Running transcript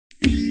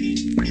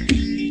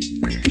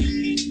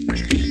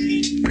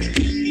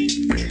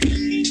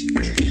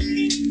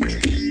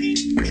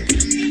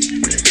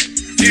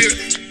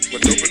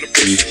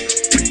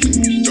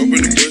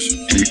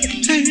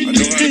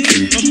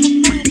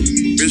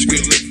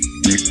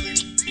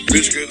Hey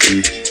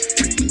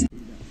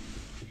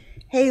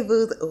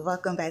boos,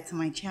 welcome back to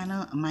my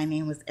channel. My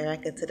name is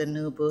Erica, to the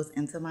new boos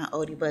and to my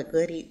oldie but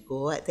goodie.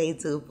 What they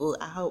do, boo.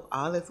 I hope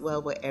all is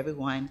well with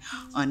everyone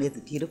on this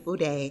beautiful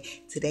day.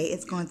 Today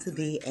is going to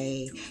be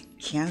a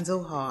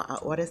candle haul. I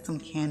ordered some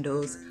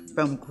candles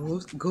from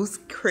Goose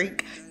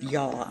Creek,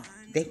 y'all.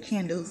 They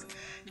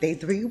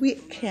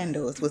 3-wick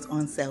candles was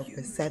on sale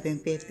for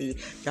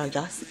 $7.50.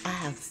 Y'all, I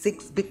have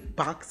 6 big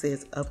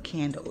boxes of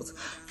candles.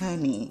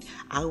 Honey,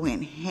 I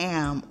went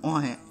ham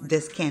on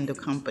this candle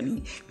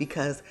company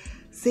because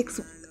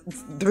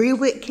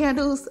 3-wick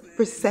candles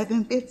for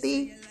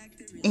 $7.50,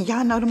 and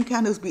y'all know them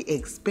candles be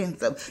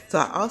expensive. So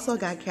I also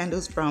got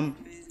candles from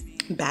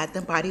Bath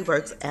and Body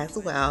Works as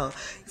well.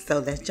 So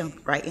let's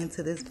jump right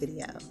into this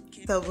video.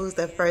 So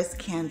the first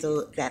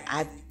candle that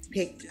I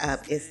picked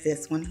up is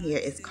this one here.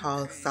 It's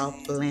called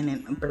Soft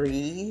Linen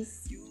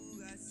Breeze.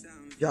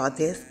 Y'all,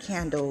 this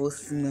candle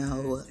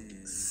smells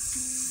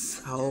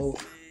so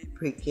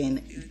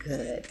freaking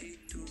good.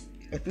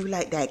 If you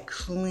like that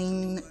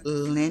clean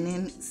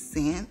linen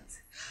scent,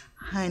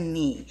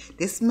 honey,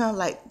 this smells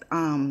like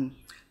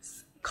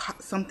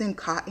something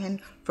cotton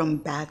from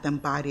Bath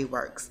and Body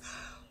Works.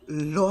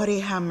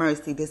 Lordy have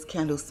mercy, this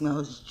candle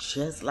smells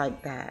just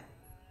like that.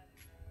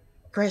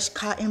 Fresh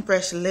cotton,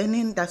 fresh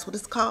linen, that's what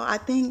it's called, I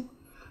think.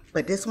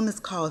 But this one is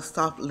called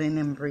Soft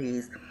Linen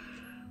Breeze.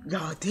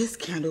 Y'all, this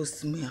candle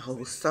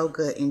smells so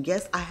good. And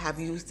yes, I have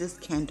used this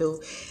candle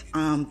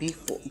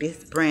before,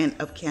 this brand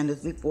of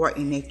candles before,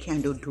 and their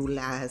candle do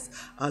last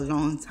a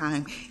long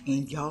time.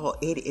 And y'all,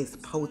 it is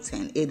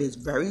potent. It is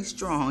very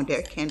strong.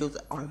 Their candles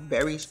are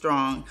very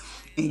strong.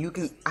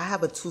 And I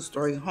have a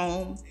 2-story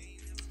home.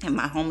 And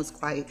my home is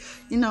quite,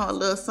 you know, a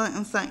little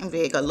something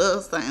big, a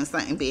little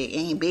something big. It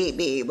ain't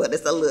big, but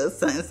it's a little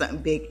something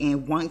big.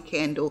 And one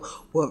candle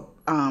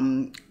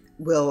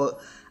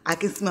I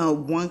can smell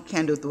one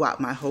candle throughout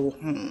my whole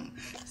home.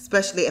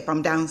 Especially if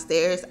I'm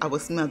downstairs, I will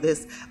smell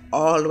this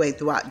all the way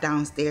throughout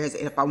downstairs.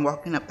 And if I'm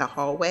walking up the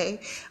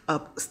hallway,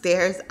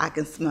 upstairs, I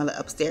can smell it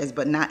upstairs,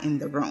 but not in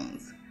the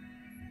rooms.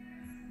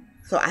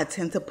 So I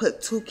tend to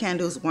put 2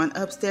 candles, one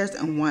upstairs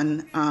and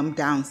one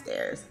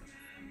downstairs.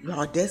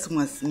 Y'all, this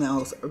one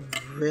smells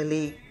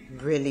really,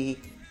 really,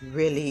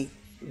 really,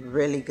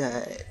 really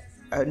good.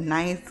 A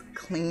nice,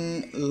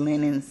 clean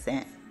linen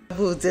scent.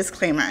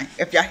 Disclaimer,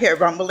 if y'all hear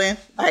rumbling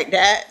like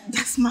that,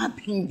 that's my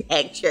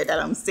beanbag chair that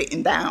I'm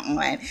sitting down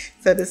on.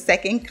 So the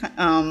second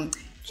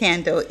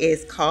candle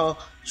is called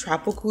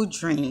Tropical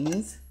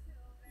Dreams.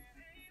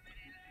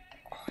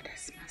 Oh, that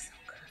smells so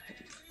good.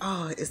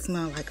 Oh, it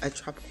smells like a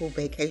tropical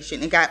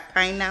vacation. It got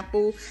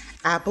pineapple,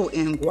 apple,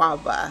 and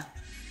guava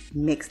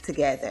mixed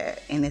together,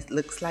 and it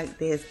looks like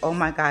this. Oh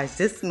my gosh,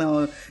 this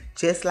smells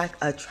just like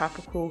a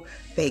tropical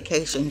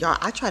vacation. Y'all,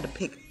 I try to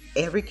pick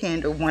every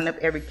candle, one of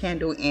every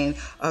candle, and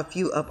a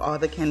few of all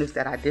the candles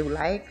that I do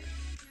like.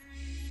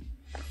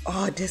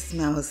 Oh, this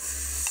smells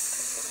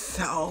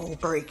so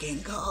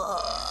freaking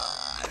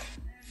good.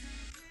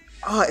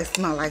 Oh, it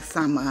smells like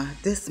summer.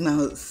 This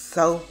smells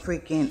so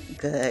freaking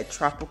good.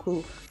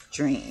 Tropical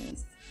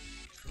Dreams.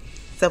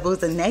 So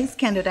the next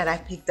candle that I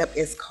picked up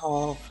is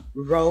called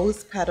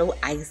Rose Petal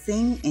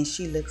Icing, and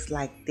she looks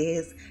like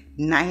this.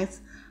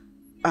 Nice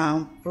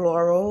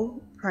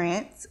floral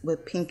prints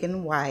with pink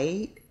and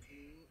white.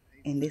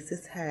 And this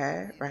is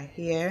her right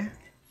here.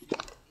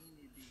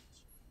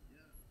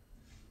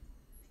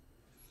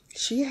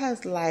 She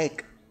has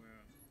like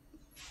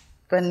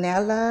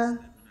vanilla,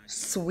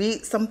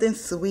 sweet, something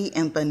sweet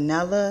and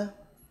vanilla,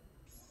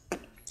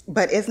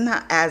 but it's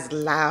not as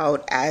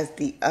loud as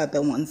the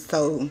other one.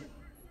 So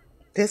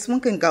this one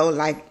can go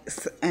like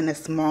in a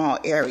small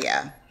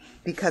area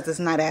because it's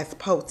not as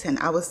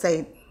potent. I would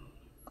say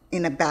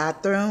in a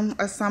bathroom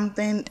or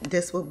something,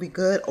 this would be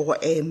good, or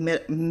a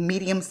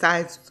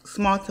medium-sized,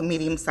 small to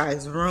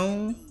medium-sized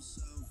room.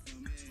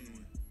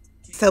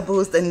 So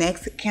the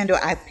next candle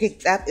I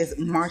picked up is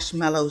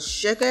Marshmallow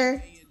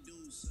Sugar.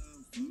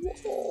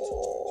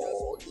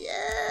 Oh,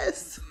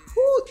 yes.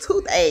 Ooh,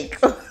 toothache.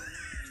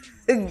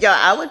 Yo,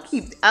 I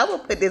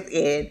would put this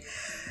in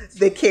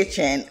the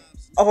kitchen.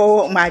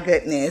 Oh my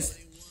goodness.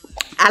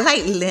 I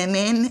like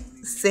lemon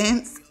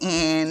scents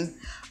and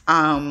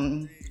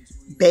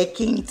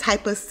baking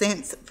type of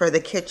scents for the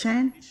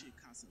kitchen.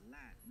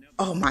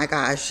 Oh my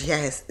gosh,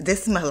 yes.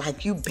 This smells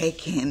like you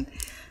baking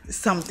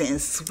something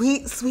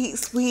sweet, sweet,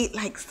 sweet,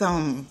 like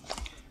some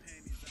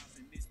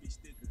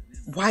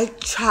white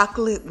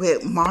chocolate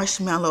with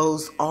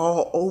marshmallows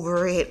all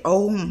over it.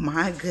 Oh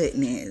my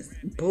goodness.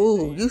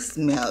 Boo, you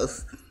smell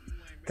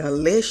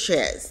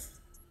delicious.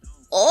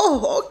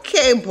 Oh,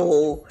 okay,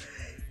 boo.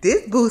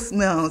 This boo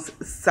smells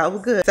so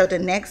good. So the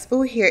next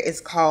boo here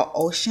is called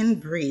Ocean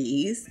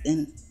Breeze,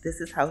 and this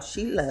is how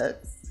she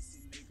looks.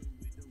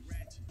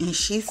 And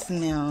she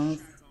smells,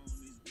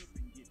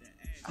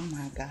 oh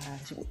my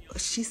gosh,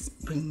 she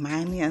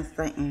reminds me of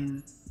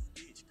something.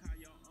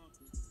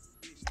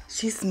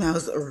 She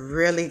smells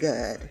really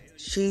good.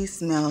 She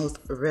smells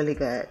really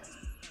good.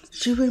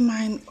 She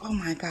reminds, oh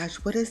my gosh,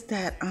 what is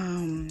that?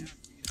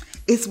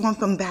 It's one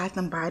from Bath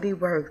and Body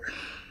Works.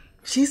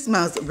 She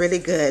smells really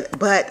good,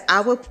 but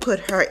I would put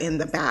her in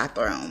the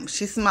bathroom.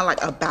 She smells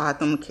like a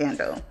bathroom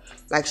candle.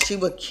 Like she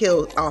would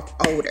kill off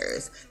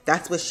odors.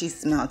 That's what she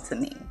smelled to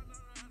me.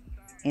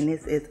 And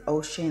this is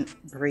Ocean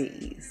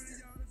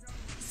Breeze.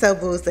 So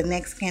booze, the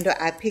next candle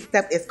I picked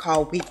up is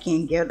called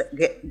Weekend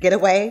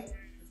Getaway.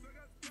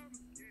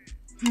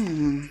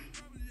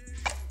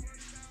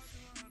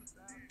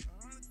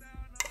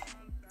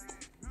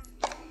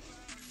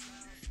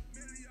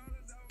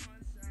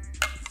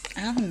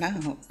 I don't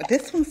know.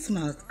 This one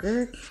smells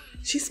good.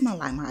 She smells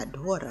like my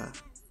daughter.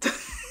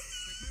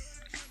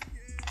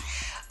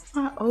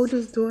 My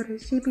oldest daughter,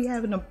 she be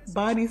having a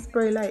body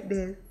spray like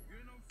this.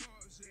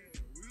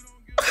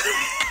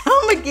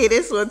 I'm gonna get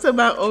this one to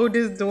my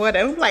oldest daughter.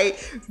 I'm like,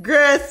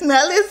 girl,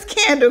 smell this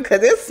candle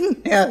because it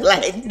smells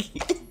like...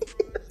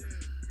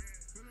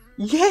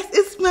 Yes,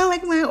 it smells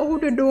like my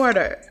older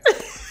daughter.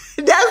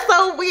 That's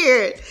so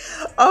weird.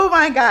 Oh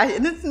my gosh.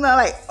 And it smells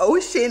like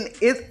ocean.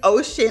 It's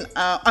ocean.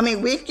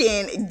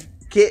 Weekend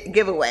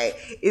giveaway.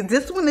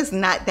 This one is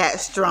not that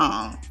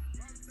strong.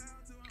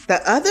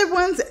 The other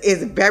ones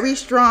is very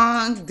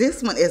strong.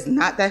 This one is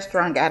not that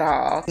strong at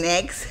all.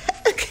 Next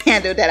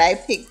candle that I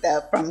picked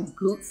up from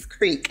Goose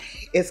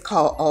Creek is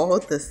called All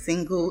the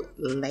Single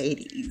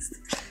Ladies.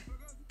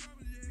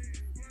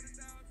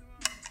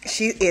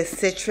 She is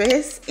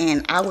citrus,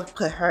 and I would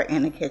put her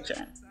in the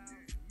kitchen.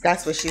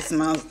 That's what she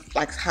smells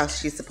like, how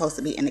she's supposed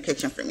to be in the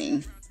kitchen for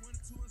me.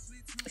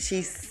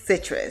 She's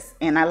citrus,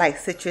 and I like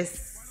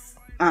citrus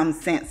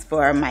scents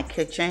for my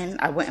kitchen.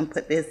 I wouldn't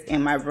put this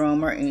in my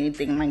room or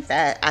anything like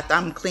that. After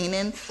I'm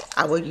cleaning,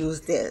 I will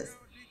use this.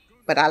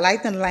 But I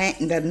like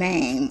the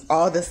name,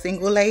 All the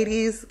Single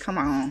Ladies. Come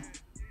on.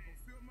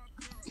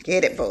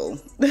 Get it, boo.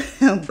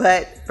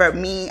 But for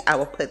me, I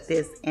will put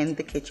this in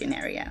the kitchen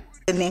area.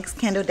 The next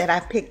candle that I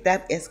picked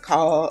up is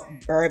called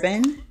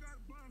Bourbon.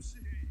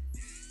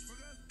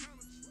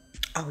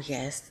 Oh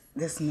yes,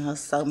 this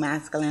smells so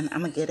masculine.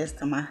 I'm gonna get this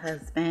to my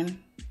husband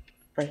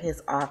for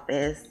his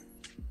office.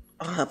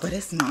 Oh, but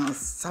it smells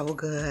so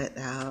good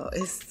though.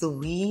 It's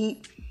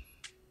sweet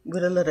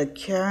with a little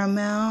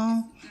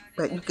caramel,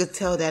 but you could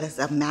tell that it's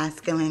a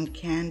masculine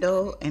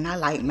candle, and I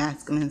like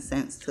masculine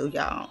scents too,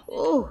 y'all.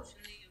 Oh,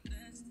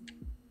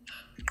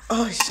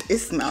 it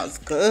smells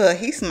good.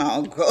 He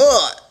smells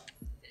good.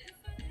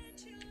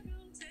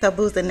 So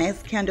booze, the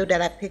next candle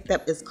that I picked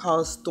up is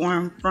called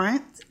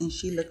Stormfront, and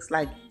she looks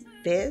like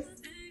this.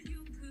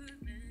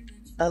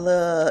 A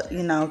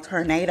little,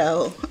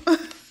 tornado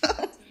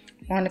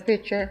on the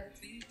picture.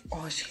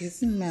 Oh, she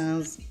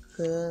smells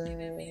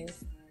good.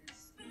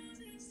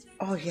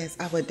 Oh yes,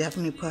 I would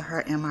definitely put her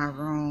in my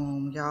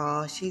room,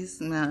 y'all. She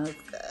smells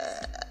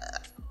good.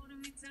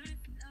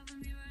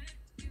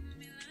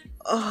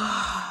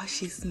 Oh,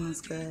 she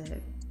smells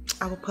good.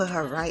 I will put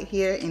her right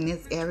here in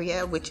this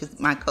area, which is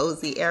my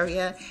cozy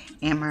area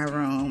in my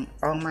room.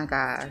 Oh my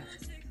gosh.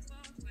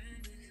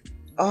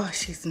 Oh,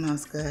 she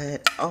smells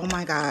good. Oh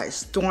my gosh.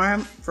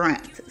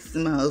 Stormfront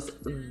smells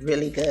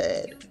really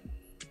good.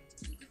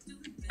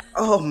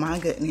 Oh my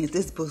goodness.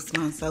 This boo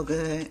smells so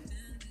good.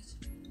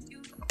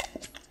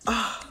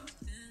 Oh,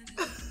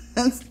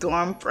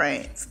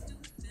 Stormfront.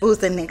 Boo's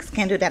the next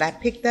candle that I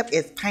picked up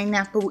is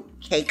Pineapple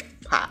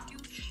Cake Pop.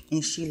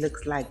 And she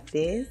looks like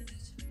this.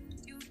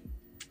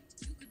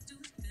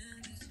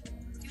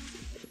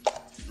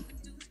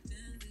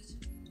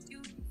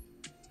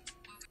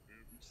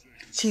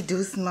 She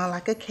do smell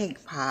like a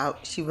cake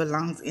pop. She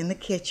belongs in the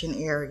kitchen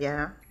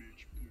area,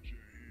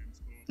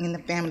 in the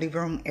family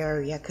room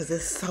area, because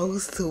it's so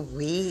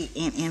sweet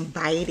and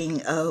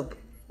inviting of,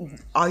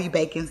 are you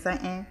baking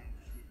something?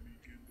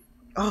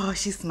 Oh,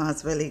 she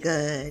smells really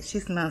good. She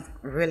smells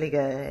really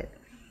good.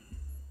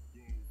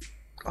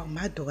 Oh,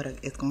 my daughter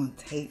is going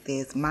to take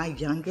this. My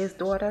youngest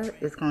daughter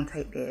is going to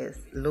take this.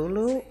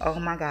 Lulu, oh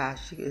my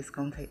gosh, she is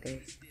going to take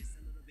this.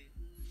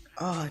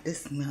 Oh,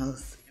 this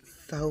smells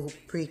so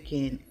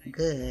freaking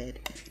good.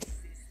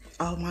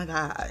 Oh my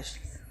gosh.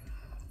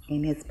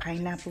 And it's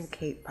Pineapple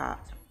Cake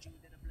Pop.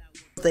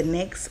 The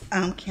next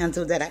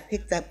candle that I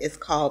picked up is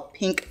called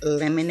Pink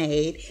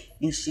Lemonade,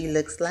 and she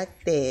looks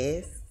like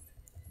this.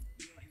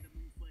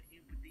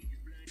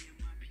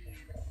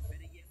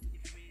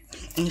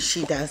 And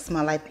she does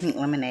smell like pink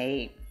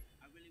lemonade.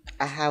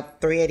 I have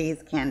 3 of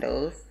these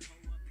candles.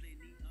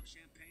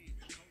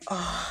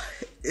 Oh,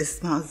 it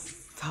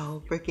smells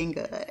so freaking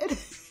good.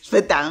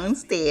 But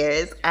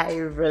downstairs, I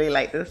really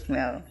like the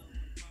smell.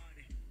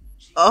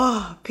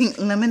 Oh, pink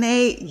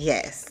lemonade.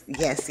 Yes,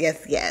 yes,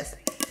 yes, yes.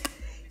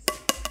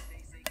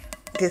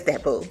 This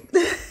that boo.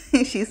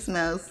 She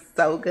smells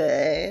so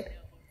good.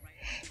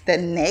 The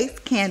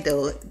next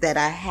candle that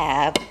I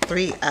have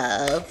 3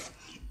 of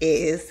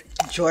is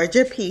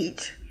Georgia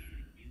Peach.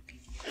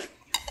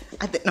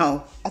 I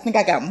think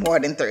I got more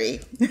than 3.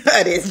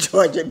 It is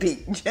Georgia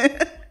Peach.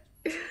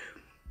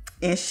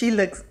 And she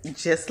looks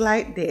just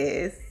like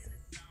this.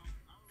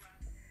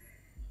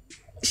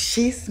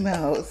 She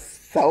smells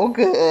so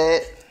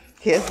good.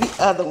 Here's the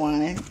other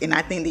one. And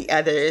I think the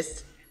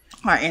others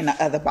are in the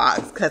other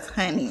box. Because,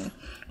 honey,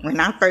 When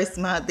I first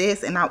smelled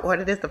this and I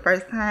ordered this the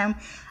first time,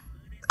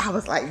 I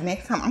was like,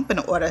 next time I'm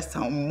gonna order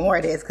some more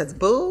of this, because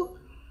boo,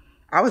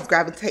 I was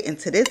gravitating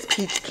to this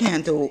peach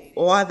candle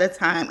all the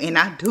time, and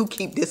I do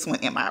keep this one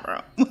in my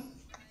room.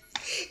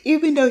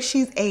 Even though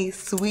she's a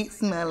sweet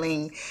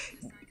smelling,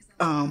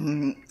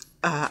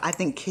 I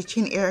think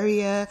kitchen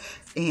area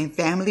and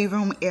family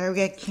room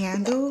area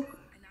candle,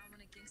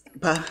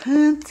 but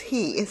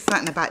hunty, it's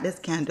something about this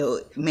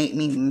candle made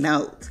me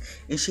melt.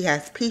 And she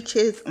has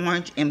peaches,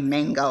 orange, and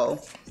mango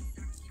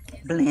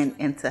blend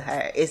into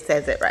her. It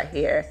says it right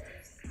here,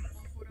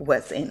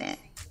 what's in it.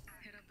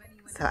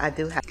 So I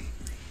do have.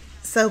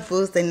 So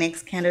boos, the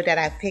next candle that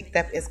I picked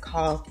up is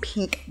called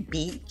Pink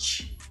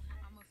Beach.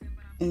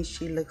 And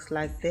she looks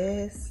like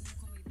this.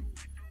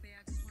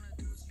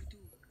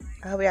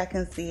 I hope y'all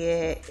can see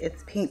it.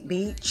 It's Pink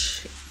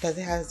Beach because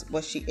it has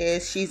what she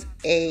is. She's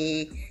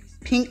a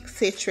pink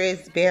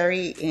citrus,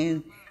 berry,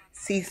 and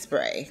sea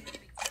spray.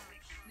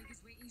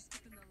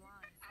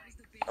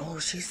 Oh,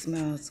 she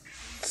smells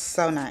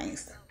so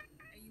nice.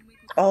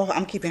 Oh,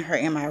 I'm keeping her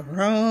in my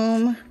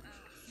room.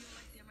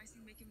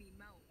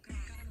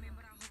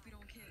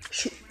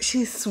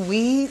 She's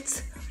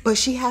sweet, but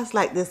she has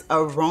like this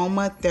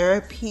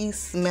aromatherapy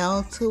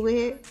smell to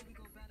it.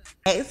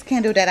 Next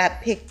candle that I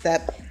picked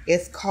up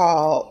is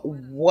called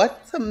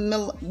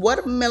Watermelon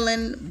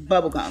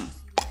Bubblegum.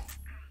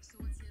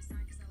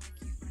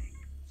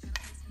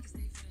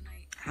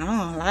 I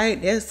don't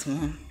like this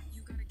one.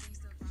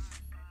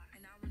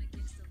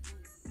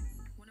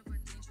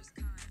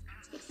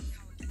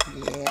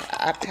 Yeah,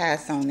 I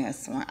pass on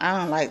this one. I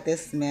don't like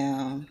this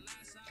smell.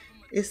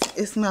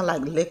 It smells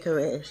like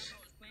licorice.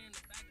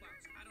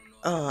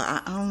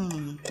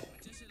 Oh,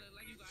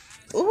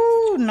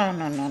 ooh,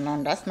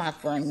 no. That's not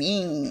for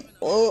me.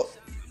 Oh,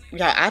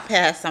 y'all, I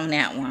pass on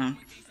that one.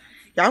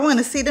 Y'all want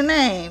to see the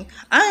name?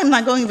 I am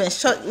not going to even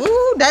show.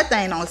 Ooh, that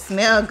thing don't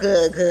smell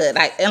good.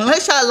 Like,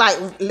 unless y'all like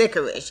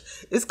licorice.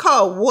 It's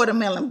called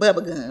Watermelon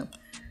Bubblegum.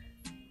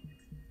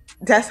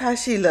 That's how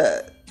she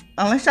look.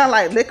 Unless y'all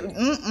like licorice.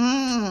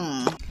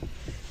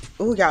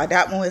 Ooh, y'all,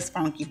 that one is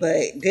funky.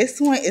 But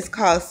this one is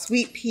called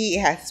Sweet Pea.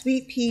 It has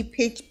sweet pea,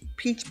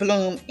 peach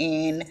bloom,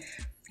 and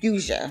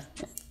fuchsia.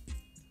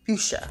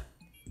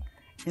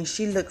 And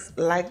she looks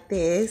like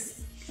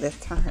this. Let's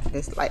turn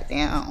this light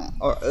down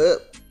or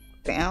up,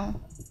 down,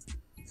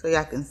 so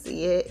y'all can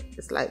see it.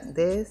 It's like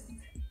this.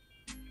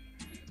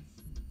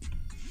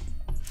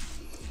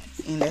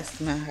 And let's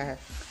smell her.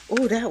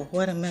 Ooh, that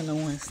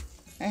watermelon one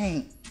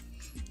stank.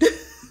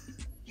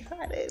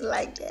 I didn't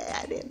like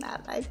that. I did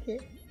not like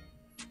it.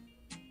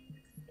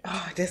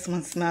 Oh, this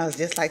one smells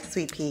just like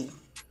sweet pea.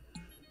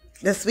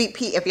 The sweet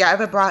pea, if y'all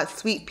ever brought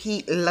sweet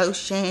pea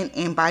lotion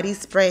and body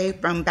spray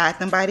from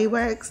Bath and Body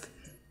Works,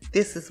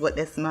 this is what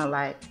they smell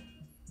like.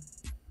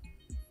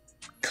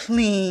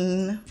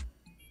 Clean,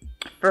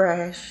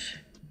 fresh,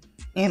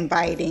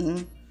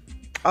 inviting.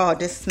 Oh,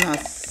 this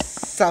smells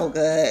so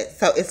good.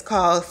 So it's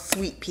called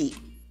Sweet Pea.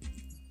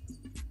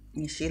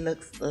 And she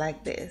looks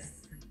like this.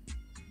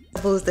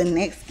 The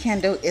next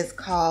candle is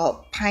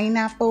called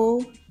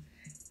Pineapple.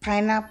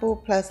 Pineapple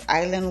plus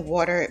island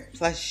water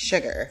plus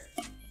sugar.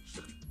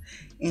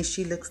 And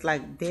she looks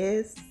like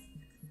this.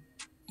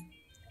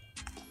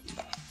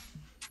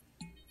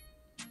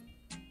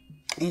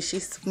 And she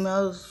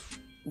smells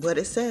what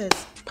it says,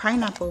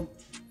 pineapple.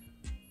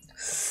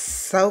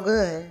 So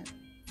good.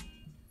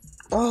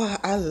 Oh,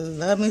 I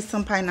love me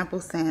some pineapple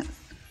scent.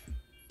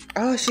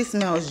 Oh, she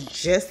smells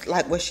just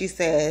like what she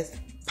says,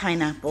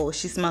 pineapple.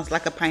 She smells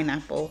like a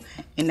pineapple.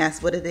 And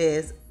that's what it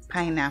is,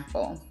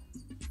 pineapple.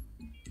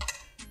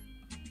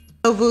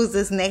 So boos,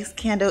 this next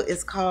candle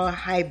is called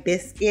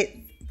Hibiscus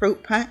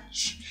Fruit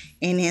Punch.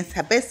 And it's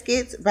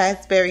hibiscus,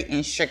 raspberry,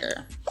 and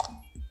sugar.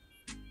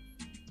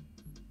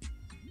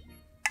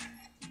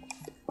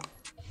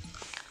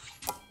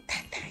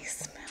 That thing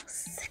smells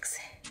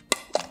sexy.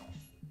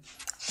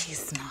 She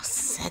smells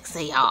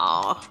sexy,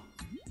 y'all.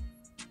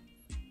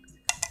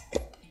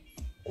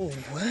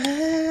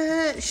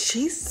 What?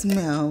 She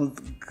smells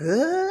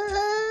good.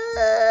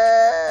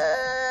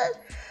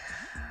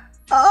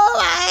 Oh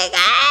my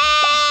God.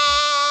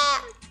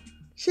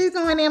 She's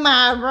going in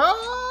my room.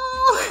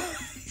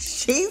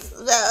 She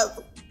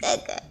smells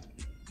good.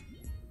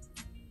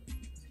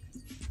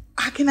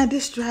 How can I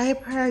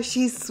describe her?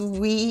 She's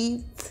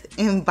sweet,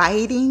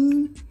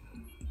 inviting.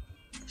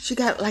 She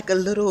got like a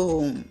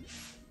little...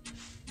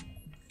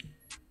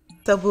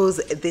 So boos,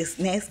 this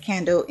next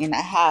candle, and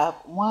I have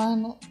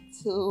 1,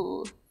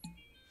 2,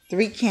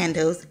 3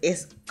 candles.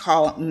 It's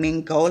called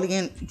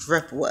Mongolian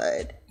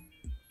Driftwood.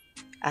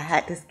 I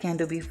had this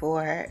candle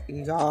before,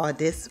 y'all.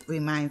 This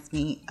reminds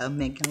me of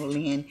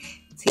Mongolian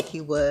tiki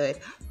wood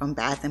from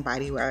Bath and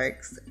Body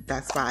Works.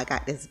 That's why I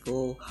got this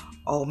boo.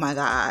 Oh my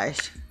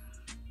gosh.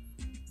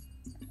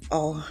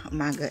 Oh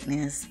my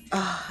goodness.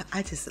 Oh,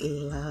 I just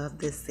love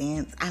this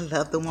scent. I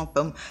love the one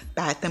from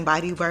Bath and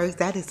Body Works.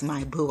 That is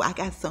my boo. I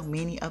got so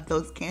many of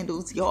those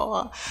candles,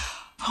 y'all.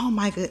 Oh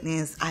my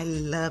goodness, I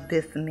love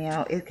this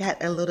smell. It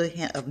got a little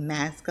hint of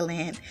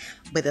masculine,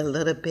 but a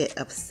little bit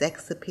of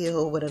sex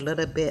appeal, with a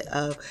little bit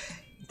of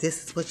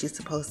this is what you're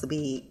supposed to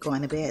be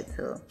going to bed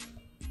to.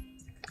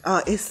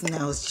 Oh, it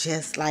smells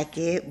just like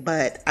it,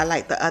 but I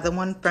like the other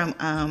one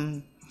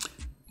from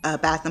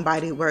Bath and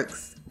Body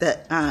Works,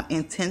 the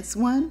intense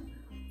one.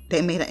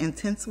 They made an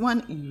intense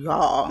one,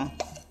 y'all.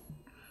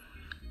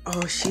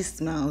 Oh, he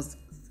smells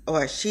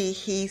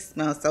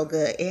so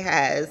good. It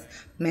has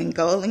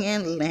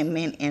Mongolian,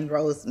 lemon, and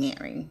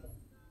rosemary.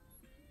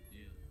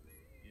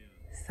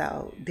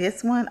 So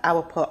this one I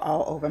will put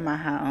all over my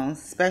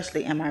house,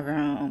 especially in my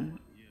room.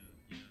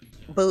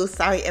 Boo,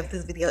 sorry if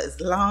this video is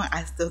long.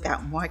 I still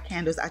got more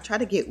candles. I try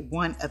to get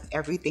one of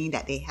everything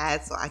that they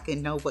had so I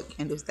can know what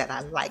candles that I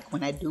like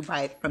when I do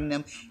buy it from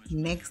them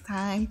next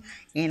time.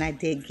 And I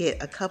did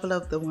get a couple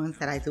of the ones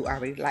that I do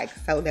already like.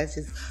 So let's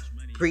just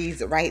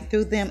breeze right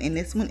through them. And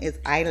this one is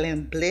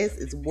Island Bliss.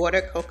 It's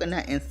water,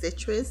 coconut, and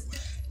citrus.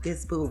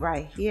 This boo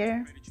right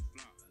here.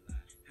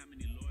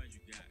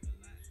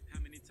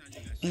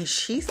 And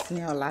she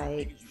smell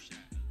like,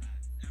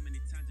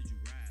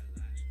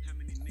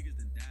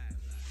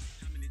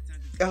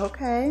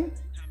 okay,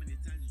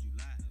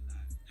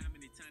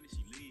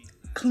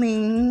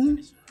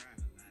 clean,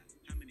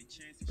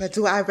 but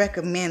do I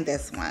recommend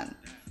this one?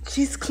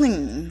 She's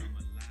clean.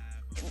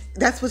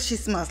 That's what she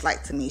smells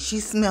like to me. She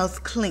smells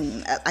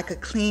clean, like a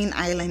clean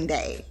island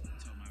day.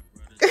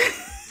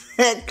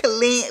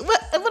 Clean, what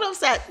I'm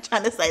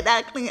trying to say,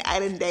 not a clean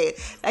island day.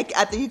 Like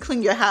after you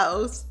clean your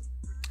house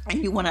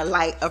and you want to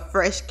light a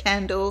fresh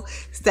candle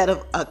instead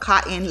of a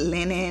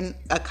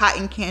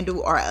cotton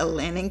candle or a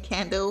linen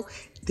candle.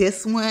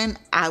 This one,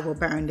 I will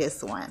burn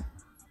this one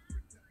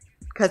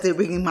because it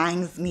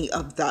reminds me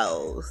of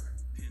those.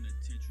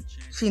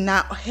 She's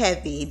not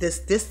heavy.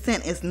 This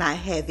scent is not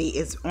heavy.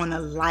 It's on a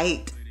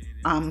light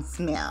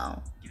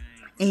smell.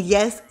 And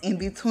yes, in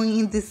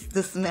between the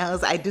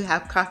smells, I do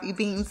have coffee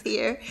beans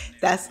here.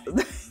 That's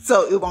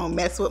so it won't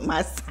mess with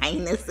my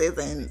sinuses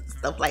and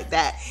stuff like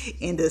that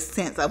in the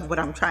sense of what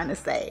I'm trying to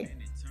say.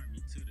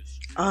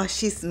 Oh,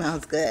 she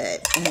smells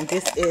good. And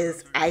this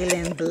is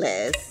Island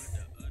Bliss.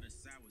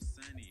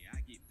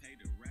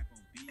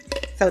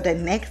 So the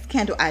next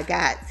candle I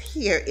got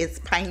here is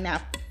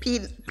pina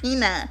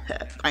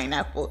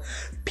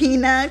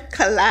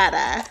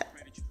colada.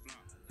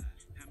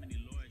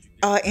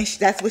 Oh, and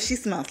that's what she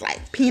smells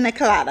like. Pina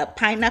colada,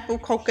 pineapple,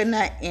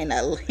 coconut, and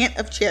a hint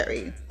of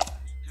cherry.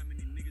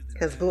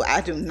 Because, boo,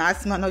 I do not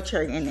smell no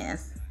cherry in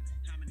this.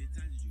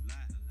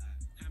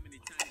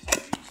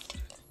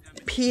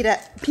 Pina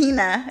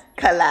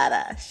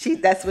colada.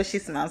 That's what she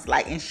smells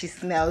like. And she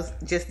smells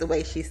just the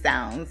way she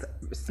sounds.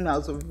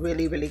 Smells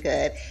really, really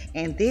good.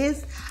 And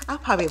this, I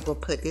probably will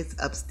put this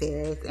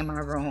upstairs in my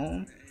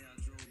room.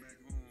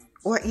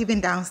 Or even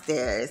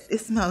downstairs.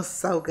 It smells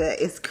so good.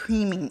 It's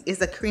creamy.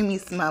 It's a creamy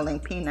smelling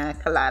pina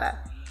colada.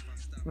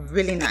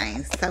 Really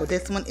nice. So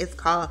this one is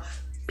called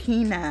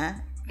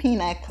pina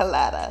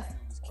colada.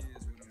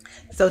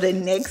 So the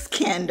next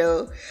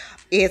candle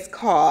is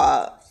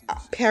called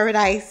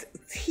Paradise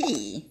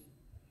Tea.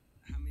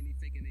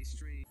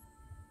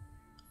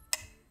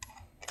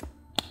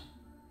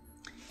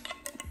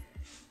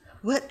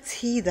 What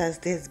tea does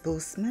this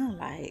boo smell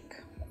like?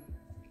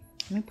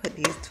 Let me put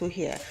these two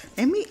here.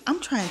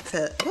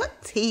 What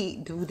tea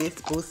do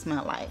this boo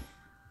smell like?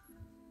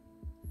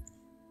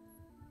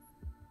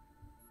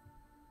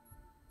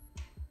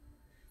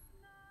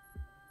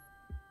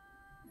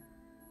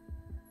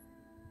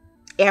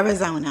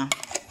 Arizona.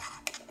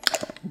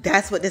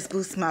 That's what this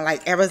boo smell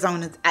like.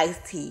 Arizona's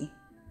iced tea.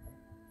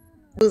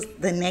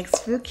 The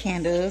next few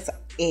candles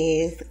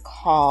is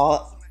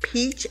called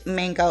Peach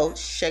Mango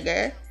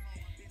Sugar.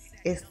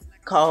 It's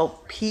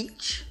called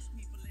Peach.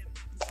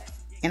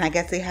 And I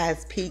guess it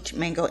has peach,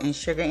 mango, and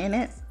sugar in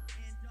it.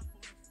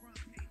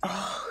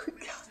 Oh,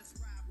 God.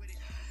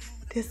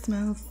 This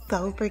smells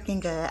so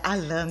freaking good. I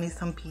love me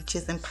some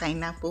peaches and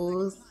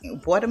pineapples.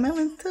 And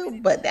watermelons too.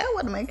 But that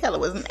watermelon color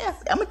was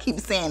nasty. I'm going to keep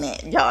saying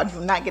it. Y'all do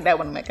not get that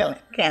watermelon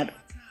candle.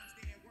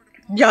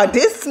 Y'all,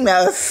 this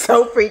smells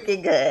so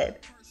freaking good.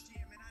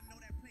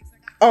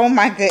 Oh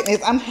my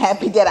goodness. I'm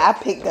happy that I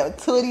picked up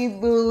two of these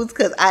boos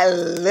because I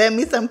love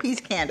me some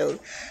peach candles.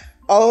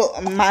 Oh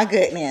my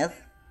goodness.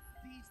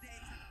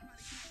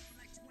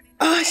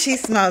 Oh, she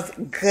smells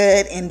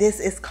good. And this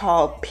is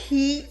called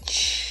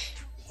Peach.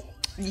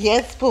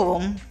 Yes,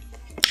 boom.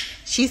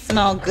 She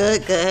smells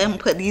good. I'm going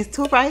to put these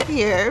two right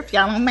here if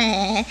y'all don't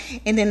mind.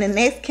 And then the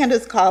next candle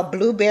is called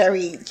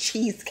Blueberry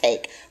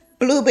Cheesecake.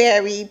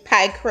 Blueberry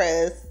pie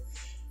crust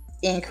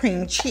and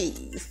cream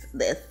cheese.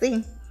 Let's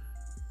see.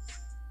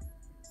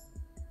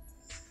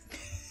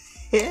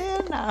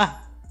 Yeah, nah.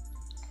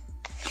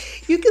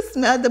 You can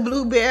smell the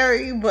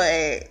blueberry,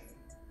 but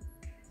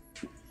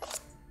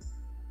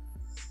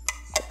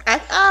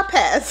I'll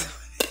pass.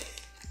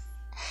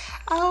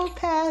 I'll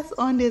pass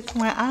on this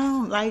one. I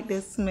don't like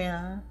this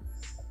smell.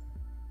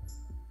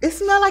 It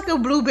smells like a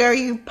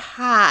blueberry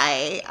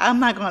pie. I'm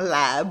not gonna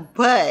lie,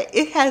 but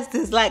it has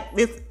this like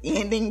this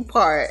ending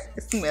part.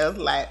 It smells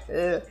like.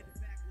 Ugh.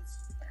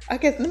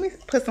 Okay, so let me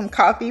put some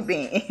coffee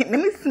bean. Let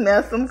me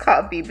smell some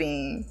coffee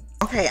bean.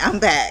 Okay, I'm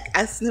back.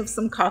 I sniffed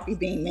some coffee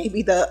bean.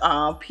 Maybe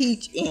the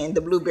peach and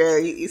the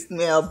blueberry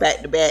smell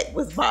back to back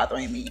was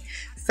bothering me.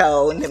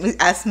 So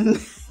I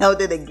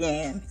smelled it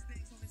again.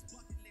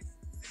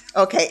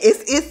 Okay,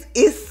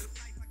 it's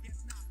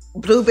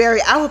blueberry.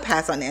 I would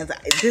pass on this.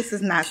 This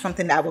is not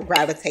something that I would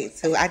gravitate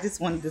to. I just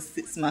wanted to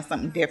smell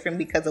something different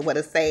because of what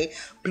it say.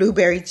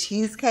 Blueberry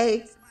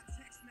cheesecake.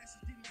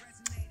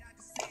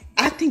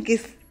 I think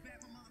it's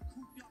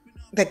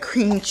the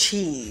cream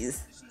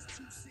cheese.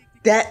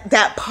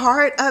 That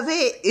part of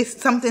it is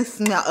something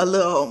smell a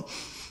little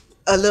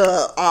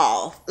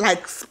off,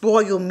 like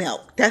spoiled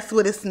milk. That's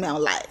what it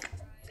smells like.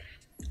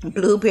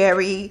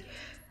 Blueberry,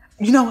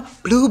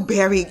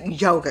 blueberry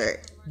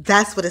yogurt.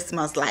 That's what it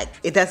smells like.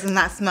 It does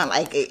not smell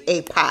like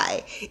a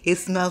pie. It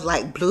smells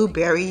like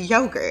blueberry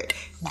yogurt.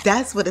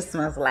 That's what it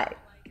smells like.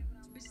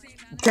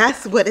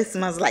 That's what it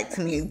smells like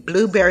to me,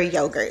 blueberry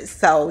yogurt.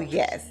 So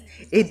yes,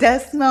 it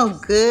does smell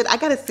good. I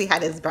gotta see how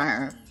this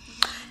burns.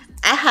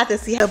 I have to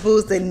see how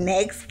booze. The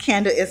next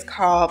candle is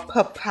called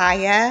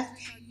Papaya,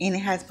 and it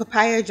has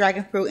papaya,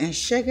 dragon fruit, and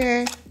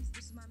sugar.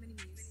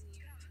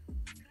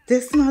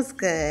 This smells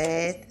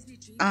good.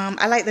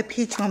 I like the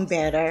peach one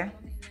better,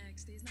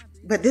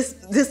 but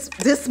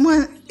this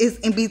one is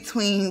in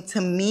between, to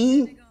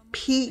me,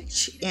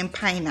 peach and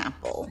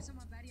pineapple.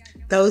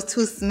 Those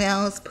two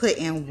smells put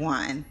in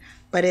one,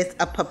 but it's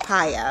a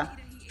papaya.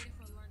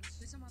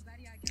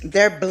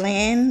 Their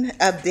blend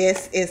of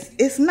this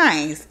is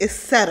nice. It's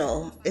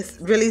subtle. It's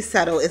really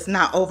subtle. It's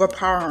not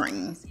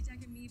overpowering.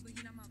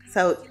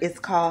 So it's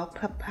called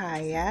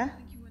Papaya.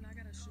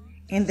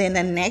 And then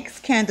the next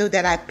candle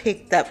that I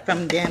picked up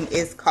from them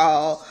is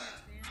called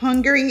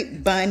Hungry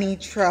Bunny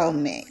Trail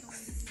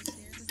Mix.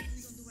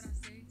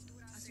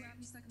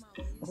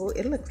 Oh,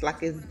 it looks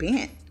like it's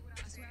bent.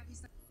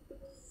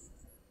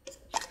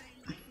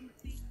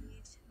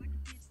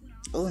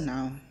 Oh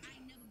no.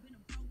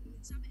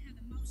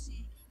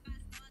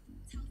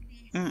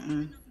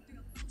 I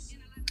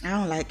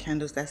don't like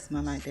candles that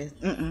smell like this.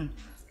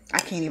 I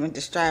can't even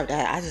describe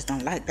that. I just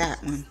don't like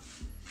that one.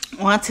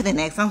 On to the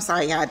next. I'm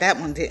sorry, y'all. That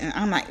one didn't.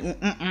 I'm like,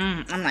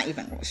 I'm not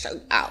even gonna show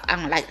you out. I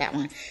don't like that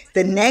one.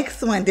 The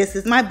next one, this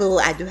is my boo.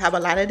 I do have a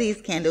lot of these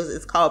candles.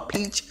 It's called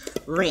Peach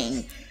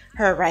Ring.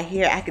 Her right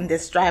here, I can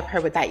describe her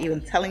without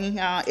even telling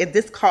y'all.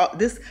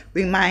 This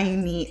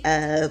reminds me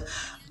of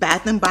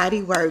Bath and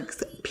Body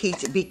Works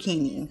Peach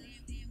Bikini.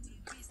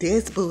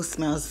 This boo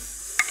smells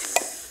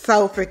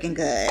so freaking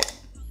good.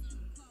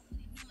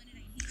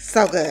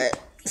 So good.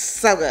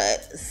 So good.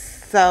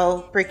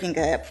 So freaking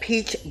good.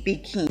 Peach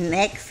Bikini.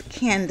 Next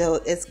candle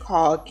is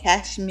called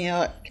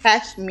Cashmere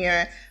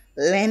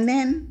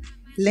Linens.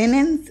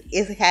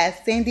 It has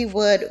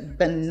sandalwood,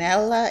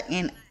 vanilla,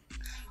 and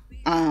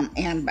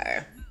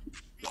amber.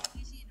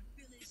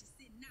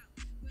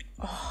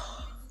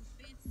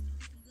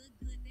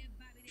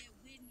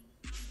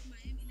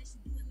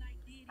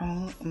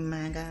 Oh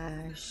my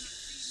gosh.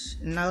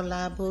 No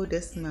lie, boo,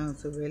 this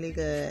smells really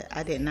good.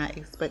 I did not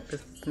expect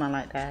this to smell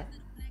like that.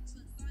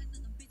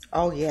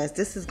 Oh yes,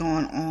 this is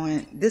going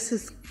on. This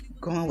is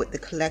going with the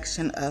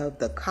collection of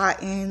the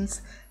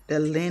cottons, the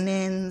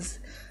linens,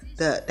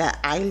 that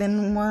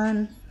island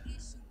one.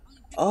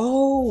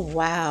 Oh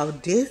wow,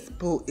 this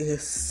boo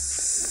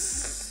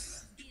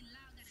is.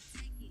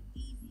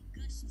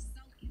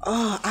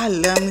 Oh, I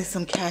love me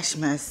some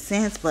cashmere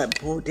scents, but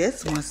boo,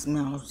 this one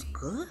smells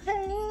good.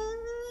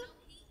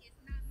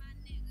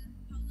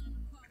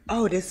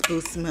 Oh, this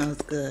boo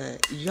smells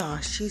good. Y'all,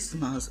 she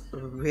smells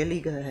really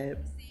good.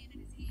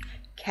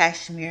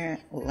 Cashmere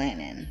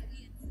linen.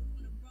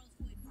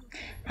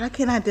 How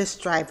can I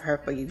describe her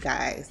for you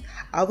guys?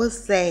 I would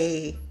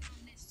say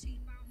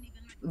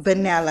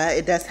vanilla.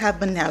 It does have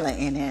vanilla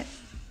in it.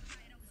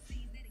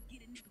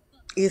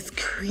 It's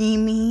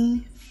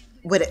creamy.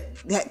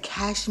 With that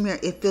cashmere,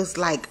 it feels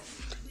like,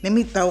 let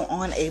me throw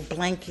on a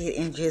blanket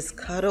and just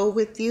cuddle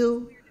with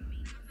you.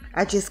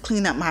 I just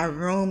cleaned up my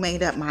room,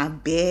 made up my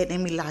bed, let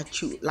me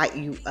light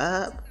you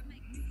up.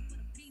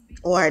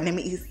 Or let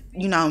me eat,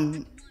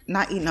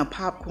 not eating no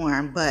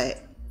popcorn,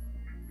 but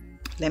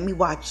let me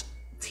watch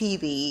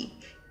TV,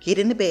 get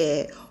in the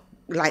bed,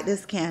 light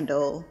this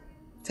candle,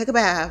 take a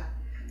bath,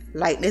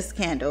 light this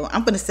candle.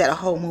 I'm gonna set a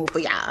whole mood for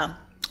y'all.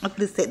 I'm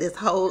gonna set this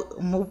whole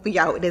mood for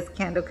y'all with this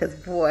candle, because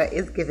boy,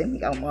 it's giving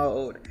me a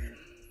mode.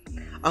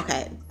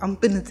 Okay, I'm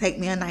gonna take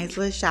me a nice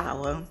little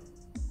shower.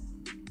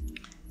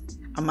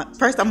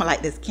 First, I'm gonna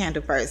light this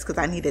candle first, because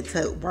I need it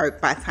to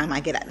work by the time I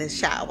get out of the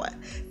shower.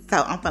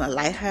 So I'm gonna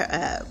light her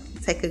up,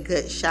 take a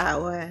good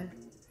shower,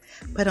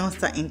 put on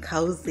something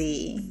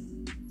cozy,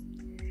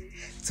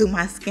 do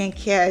my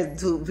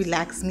skincare,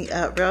 relax me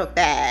up real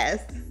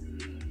fast,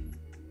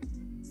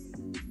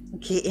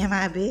 get in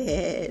my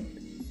bed,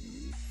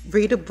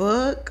 read a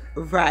book,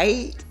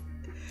 write,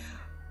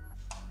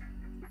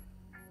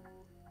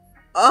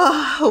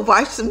 oh,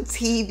 watch some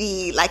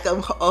TV, like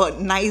a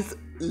nice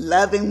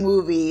loving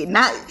movie.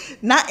 Not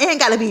it ain't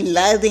gotta be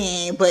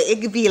loving, but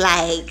it could be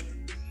like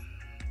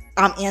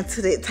I'm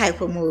into that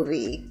type of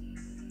movie.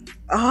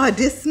 Oh,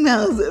 this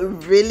smells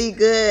really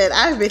good.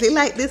 I really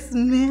like this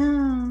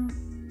smell.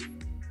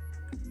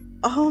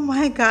 Oh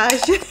my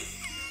gosh.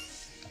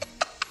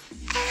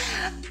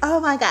 Oh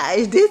my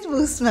gosh, this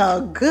will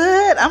smell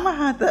good. I'm gonna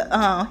have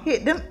to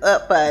hit them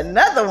up for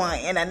another one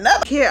and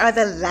another. Here are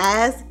the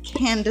last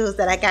candles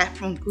that I got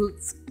from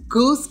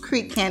Goose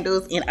Creek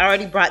Candles, and I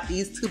already brought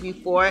these two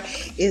before.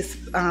 It's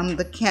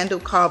the candle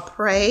called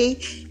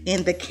Pray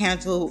and the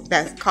candle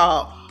that's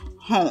called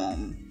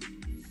Home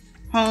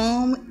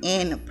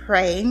and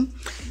Pray.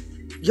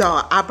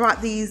 Y'all, I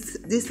brought these.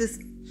 This is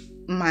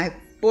my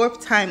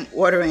 4th time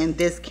ordering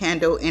this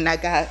candle, and I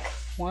got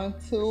 1,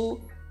 2,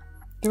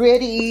 3 of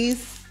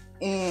these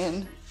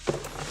and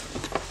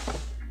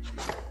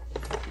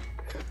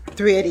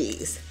 3 of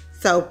these.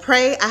 So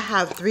Pray, I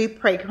have 3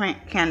 Pray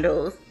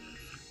candles.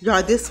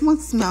 Y'all, this one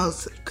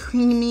smells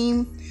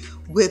creamy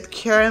with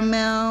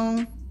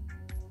caramel,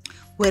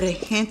 with a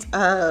hint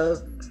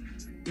of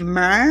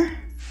myrrh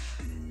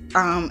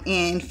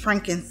and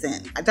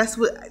frankincense. That's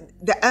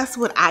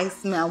what I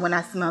smell when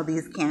I smell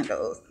these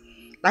candles.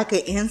 Like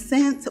an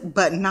incense,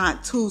 but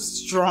not too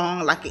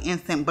strong like an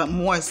incense, but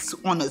more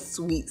on the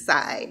sweet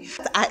side.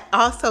 I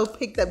also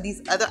picked up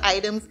these other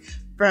items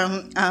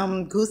from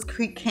Goose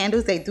Creek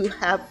Candles. They do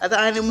have other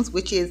items,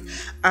 which is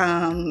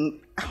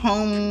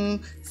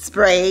home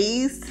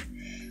sprays,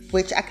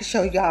 which I can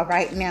show y'all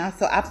right now.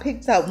 So I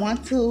picked up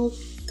 1, 2,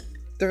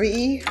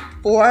 3,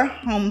 4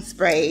 home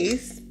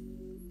sprays.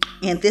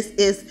 And this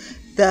is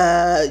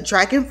the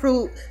Dragon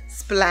Fruit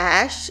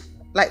Splash,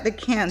 like the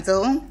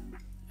candle.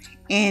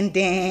 And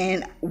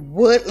then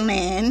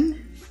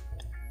Woodland.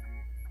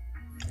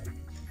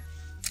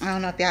 I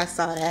don't know if y'all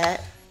saw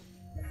that.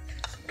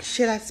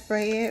 Should I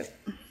spray it?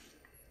 I'm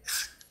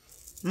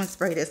gonna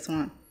spray this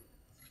one.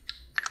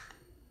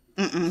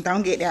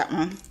 Don't get that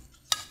one.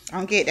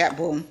 Don't get that,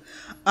 boo.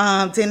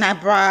 Then I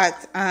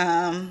brought,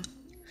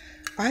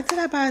 why did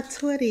I buy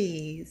 2 of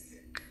these?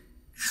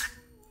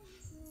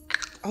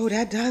 Oh,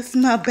 that does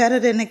smell better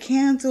than the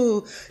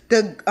candle.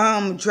 The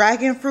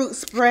Dragon Fruit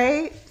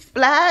Spray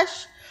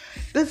Splash.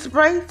 The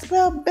spray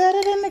smells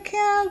better than the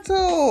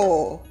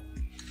candle.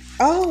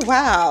 Oh,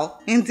 wow.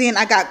 And then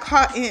I got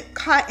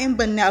Cotton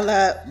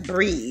Vanilla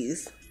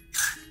Breeze.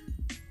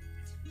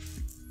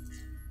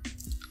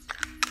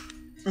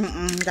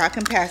 Y'all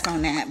can pass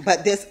on that.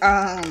 But this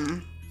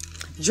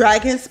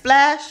Dragon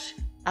Splash,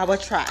 I will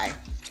try.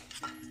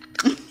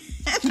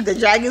 The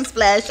Dragon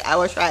Splash, I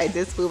will try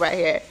this food right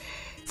here.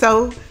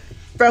 So,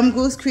 from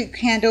Goose Creek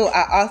Candle,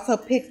 I also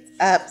picked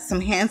up some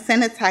hand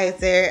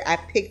sanitizer. I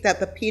picked up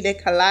the pina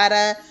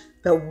colada,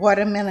 the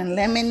watermelon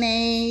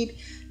lemonade,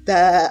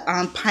 the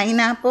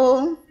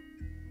pineapple.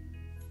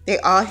 They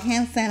all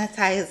hand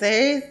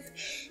sanitizers.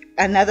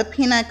 Another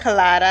pina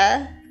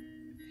colada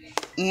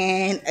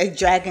and a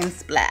Dragon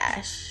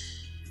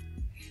Splash.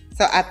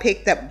 So I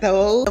picked up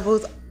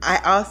those. I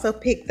also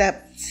picked up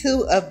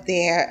 2 of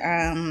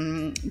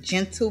their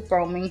gentle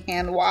foaming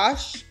hand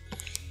wash,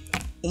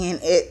 and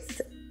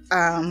it's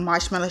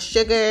marshmallow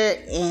sugar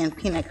and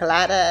pina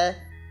colada.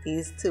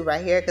 These 2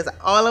 right here, because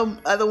all of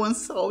the other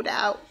ones sold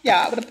out.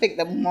 Yeah, I would have picked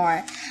up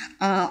more.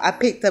 I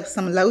picked up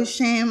some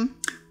lotion,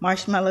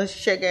 marshmallow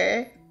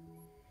sugar,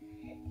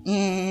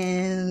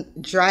 and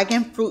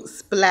Dragon Fruit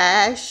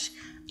Splash.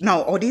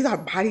 No, oh, these are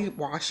body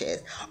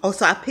washes. Oh,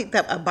 so I picked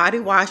up a body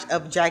wash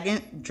of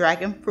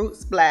Dragon Fruit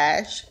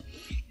Splash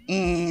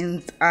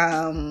and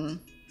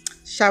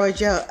shower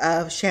gel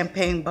of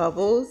Champagne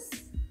Bubbles.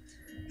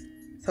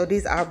 So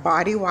these are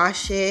body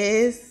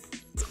washes.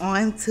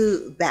 On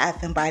to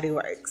Bath and Body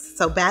Works.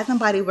 So Bath and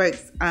Body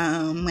Works,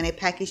 when they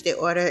package their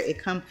order,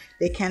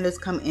 their candles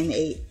come in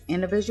a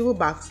individual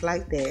box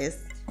like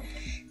this.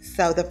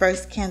 So the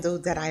first candle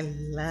that I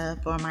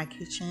love for my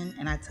kitchen,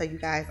 and I tell you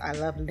guys, I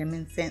love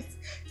lemon scents,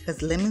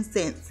 because lemon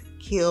scents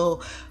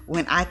kill,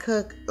 when I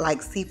cook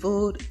like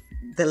seafood,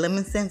 the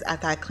lemon scents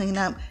after I clean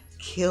up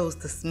kills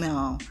the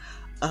smell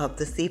of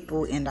the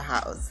seafood in the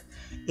house.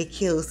 It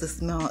kills the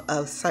smell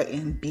of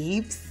certain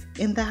beefs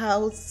in the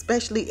house,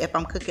 especially if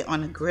I'm cooking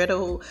on a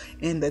griddle,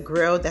 and the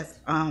grill that's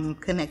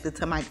connected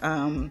to my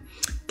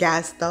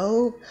gas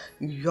stove.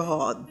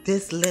 Y'all,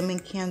 this lemon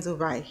candle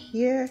right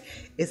here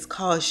is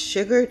called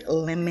Sugared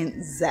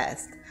Lemon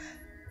Zest.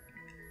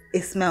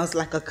 It smells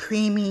like a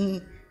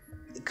creamy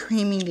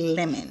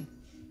lemon,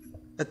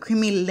 a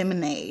creamy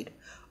lemonade.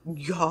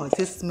 Y'all,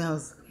 this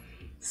smells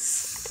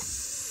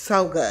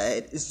so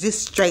good. It's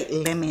just straight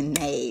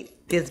lemonade.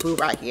 This boo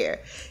right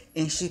here,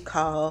 and she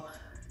called,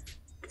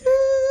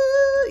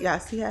 y'all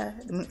see her?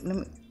 Let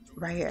me,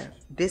 right here.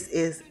 This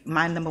is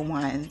my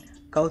 #1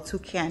 go-to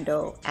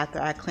candle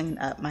after I clean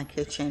up my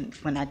kitchen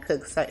when I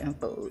cook certain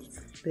foods.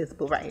 This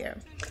boo right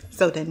here.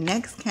 So the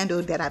next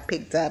candle that I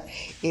picked up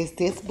is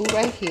this boo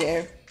right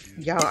here.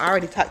 Y'all, I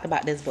already talked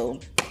about this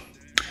boo.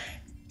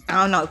 I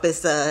don't know if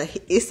it's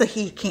a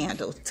he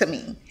candle to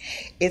me.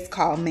 It's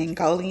called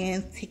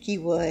Mongolian Tiki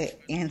Wood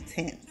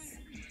Intense.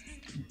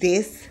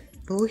 This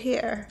boo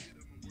here,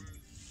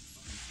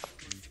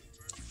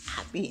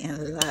 I be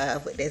in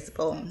love with this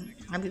boo.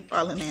 I be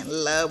falling in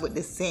love with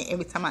this scent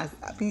every time I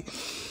be.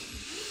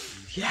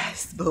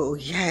 Yes, boo.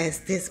 Yes,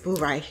 this boo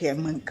right here,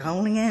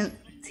 Mongolian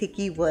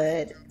Tiki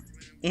Wood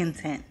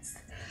Intense.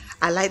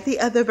 I like the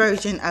other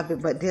version of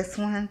it, but this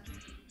one,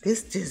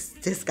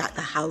 this got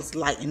the house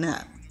lighting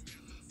up.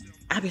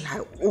 I be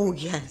like, oh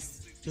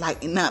yes,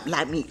 lighting up,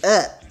 light me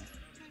up.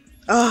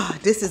 Oh,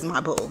 this is my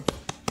boo.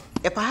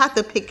 If I have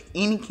to pick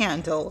any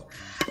candle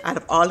out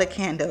of all the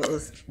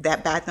candles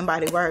that Bath and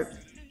Body Works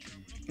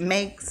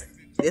makes,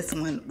 this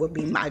one will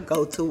be my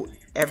go-to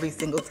every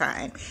single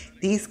time.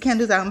 These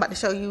candles that I'm about to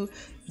show you,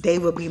 they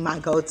will be my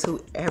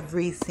go-to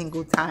every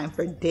single time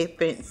for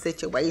different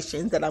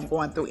situations that I'm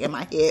going through in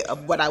my head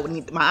of what I would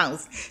need my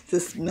house to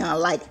smell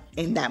like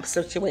in that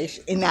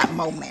situation, in that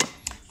moment.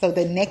 So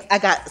the next, I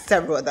got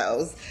several of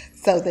those.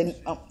 So then,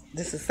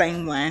 this is the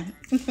same one.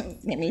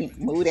 Let me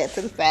move that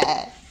to the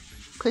side.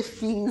 Push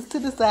these to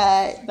the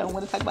side. Don't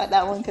want to talk about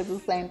that one because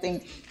it's the same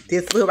thing.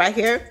 This blue right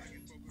here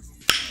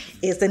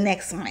is the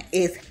next one.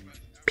 It's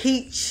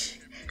Peach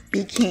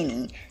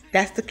Bikini.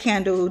 That's the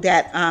candle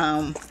that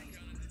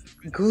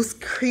Goose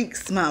Creek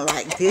smell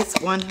like. This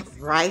one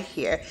right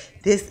here.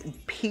 This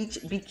Peach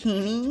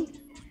Bikini.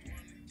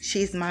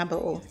 She's my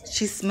boo.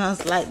 She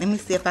smells like, let me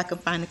see if I can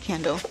find a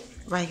candle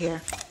right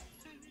here.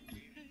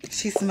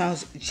 She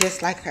smells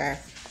just like her.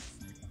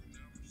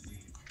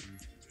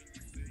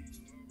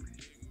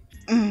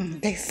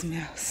 They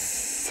smell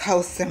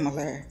so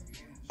similar.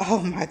 Oh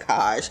my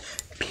gosh.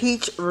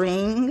 Peach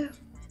Ring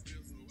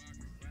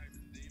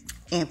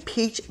and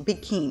Peach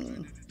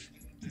Bikini.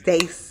 They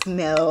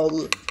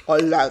smell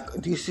like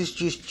this is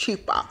just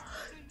cheaper.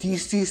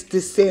 This is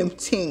the same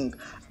thing.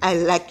 I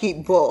like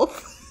it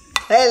both.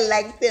 I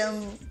like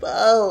them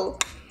both.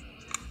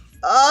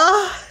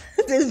 Oh,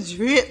 just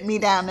drip me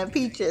down the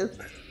peaches.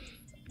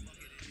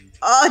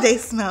 Oh, they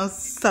smell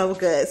so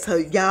good. So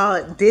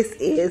y'all, this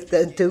is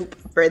the dupe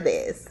for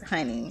this,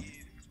 honey.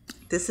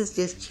 This is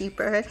just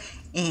cheaper,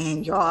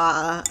 and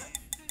y'all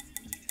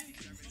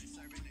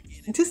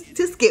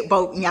just get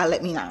both and y'all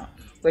let me know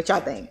what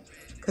y'all think,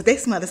 because they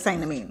smell the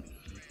same to me.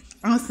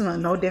 I don't smell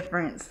no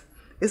difference.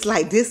 It's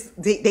like this,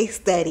 they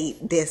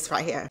studied this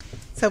right here.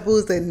 So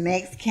boo's the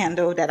next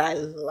candle that I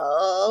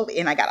love,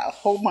 and I got a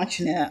whole bunch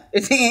of them.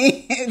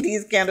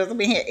 These candles up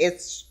in here.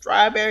 It's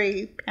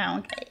Strawberry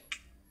Pound Cake.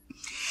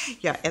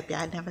 Y'all, if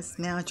y'all never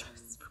smelled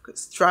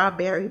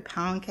Strawberry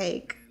Pound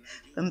Cake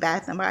from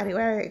Bath and Body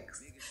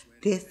Works,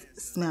 this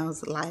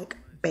smells like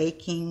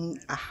baking,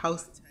 a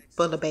house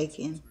full of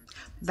baking.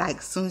 Like,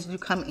 as soon as you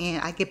come in,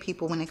 I get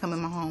people when they come in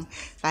my home,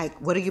 like,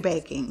 what are you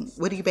baking?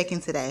 What are you baking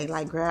today?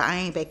 Like, girl, I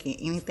ain't baking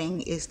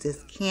anything. It's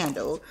this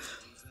candle.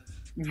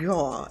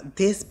 Y'all,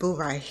 this boo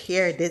right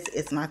here, this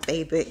is my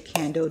favorite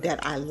candle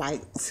that I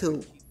like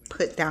to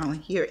put down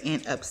here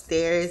and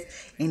upstairs,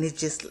 and it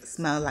just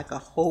smells like a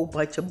whole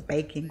bunch of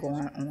baking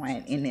going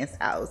on in this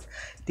house.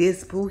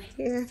 This boo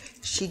here,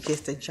 she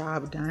gets the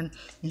job done,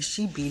 and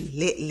she be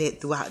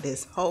lit throughout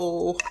this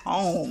whole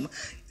home.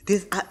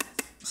 This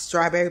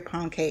Strawberry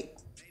Pound Cake,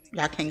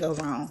 y'all can't go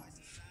wrong.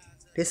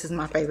 This is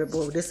my favorite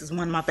boo. This is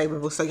one of my favorite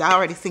boos. So y'all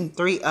already seen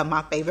 3 of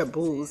my favorite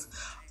boos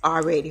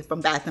already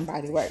from Bath and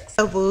Body Works.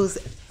 So boos,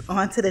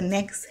 on to the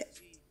next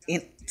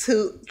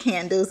 2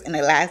 candles, and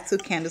the last 2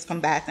 candles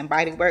from Bath and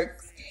Body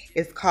Works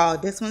is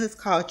called, this one is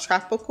called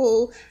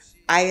Tropical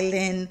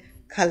Island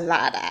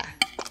Colada.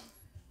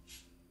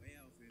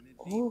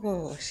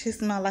 Oh, she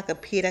smells like a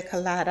pina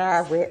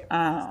colada with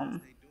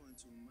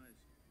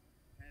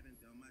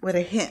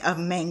a hint of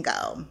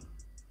mango.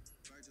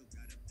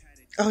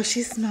 Oh,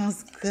 she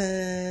smells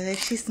good.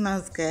 She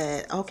smells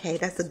good. Okay,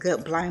 that's a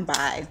good blind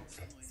buy.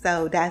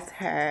 So that's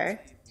her.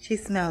 She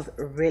smells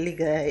really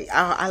good.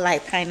 I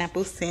like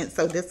pineapple scent,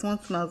 so this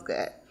one smells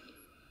good.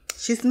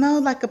 She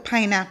smells like a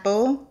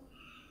pineapple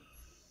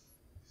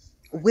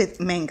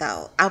with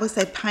mango. I would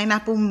say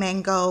pineapple,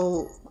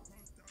 mango,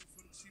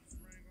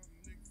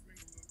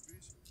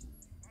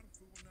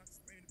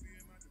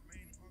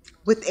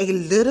 with a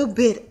little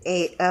bit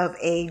of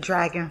a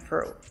dragon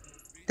fruit.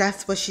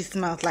 That's what she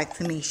smells like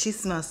to me. She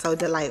smells so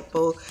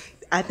delightful.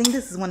 I think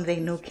this is one of their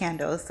new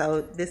candles,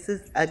 so this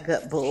is a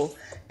good boo.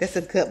 That's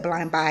a good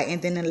blind buy.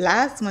 And then the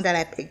last one that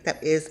I picked up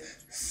is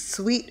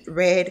Sweet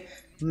Red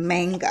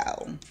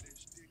Mango.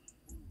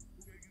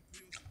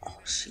 Oh,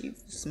 she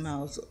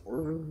smells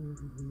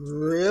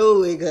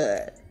really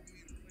good.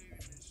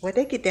 Where'd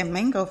they get that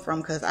mango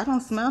from? Because I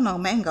don't smell no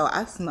mango.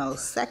 I smell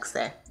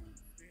sexy.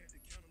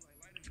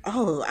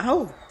 Oh,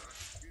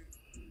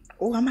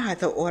 I'm going to have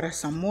to order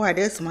some more of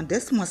this one.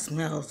 This one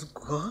smells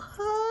good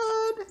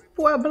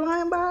for a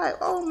blind buy.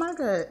 Oh, my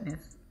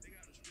goodness.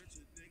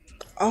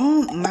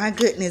 Oh, my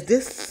goodness.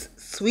 This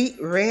Sweet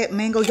Red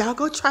Mango. Y'all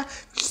go try.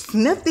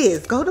 Sniff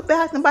this. Go to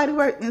Bath and Body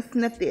Works and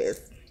sniff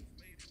this.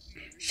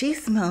 She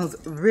smells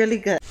really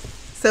good.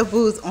 So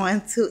boo's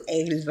on to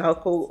a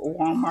local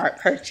Walmart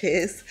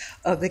purchase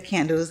of the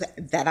candles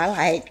that I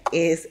like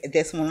is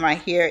this one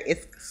right here.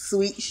 It's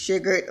sweet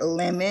sugared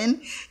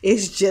lemon.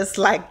 It's just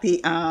like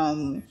the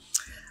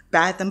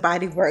Bath and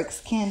Body Works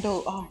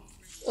candle. Oh,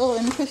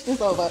 let me push this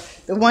over.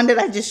 The one that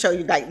I just showed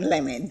you, like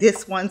lemon.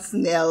 This one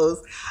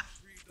smells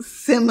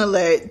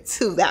similar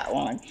to that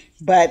one,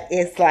 but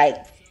it's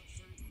like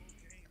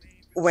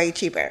way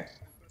cheaper.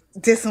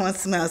 This one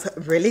smells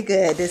really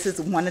good. This is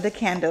one of the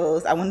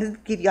candles. I wanted to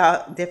give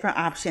y'all different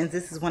options.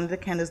 This is one of the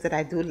candles that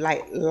I do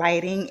like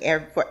lighting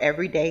for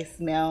everyday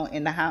smell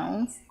in the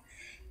house.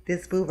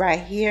 This boo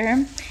right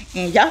here.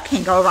 And y'all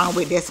can't go wrong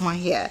with this one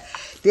here.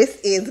 This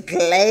is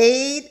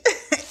Glade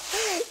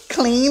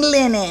Clean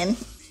Linen.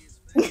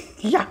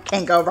 Y'all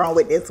can't go wrong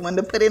with this one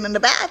to put it in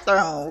the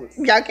bathroom.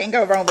 Y'all can't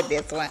go wrong with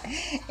this one.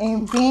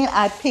 And then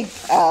I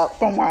picked up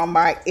from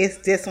Walmart is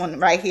this one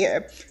right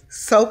here.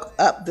 Soak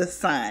Up the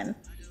Sun.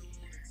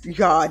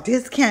 Y'all,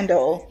 this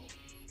candle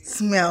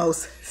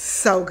smells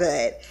so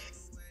good.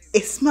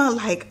 It smells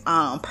like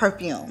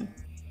perfume.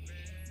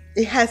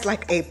 It has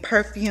like a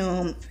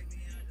perfume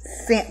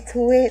scent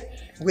to it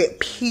with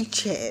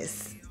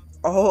peaches.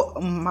 Oh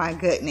my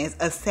goodness,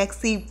 a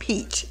sexy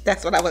peach.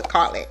 That's what I would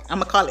call it. I'm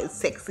gonna call it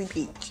sexy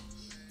peach.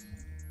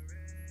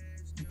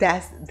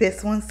 That's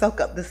this one, Soak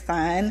Up the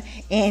Sun.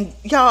 And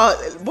y'all,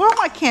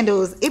 Walmart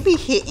candles, it be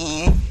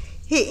hitting,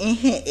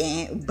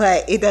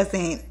 but it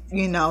doesn't,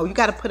 you know, you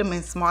got to put them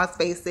in small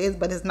spaces,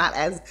 but it's not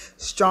as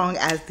strong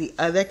as the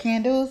other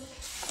candles.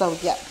 So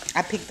yeah,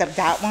 I picked up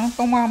that one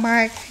from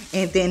Walmart.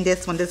 And then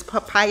this one, this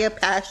Papaya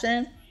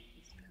Passion.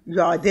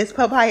 Y'all, this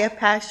Papaya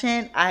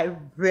Passion, I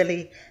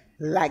really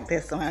like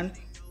this one.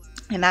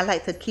 And I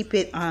like to keep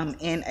it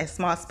in a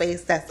small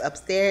space that's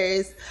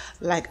upstairs,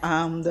 like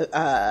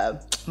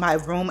my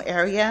room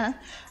area.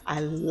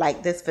 I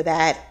like this for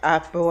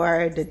that.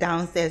 For the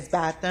downstairs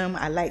bathroom,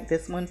 I like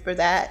this one for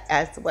that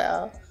as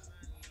well.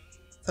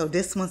 So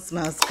this one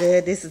smells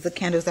good. This is the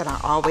candles that I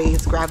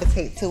always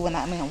gravitate to when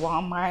I'm in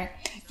Walmart.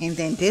 And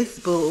then this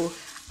boo,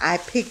 I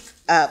picked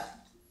up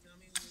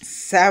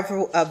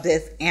several of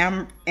this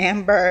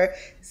Amber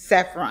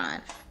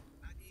Saffron.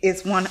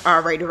 It's one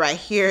already right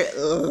here,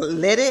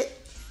 lit it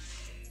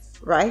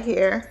right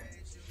here.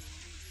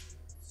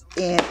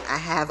 And I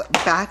have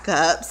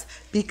backups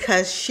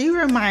because she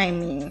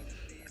reminds me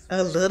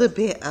a little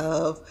bit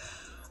of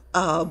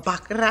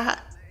Baccarat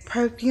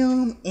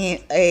perfume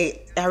and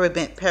a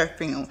Arabic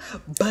perfume.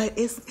 But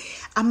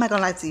I'm not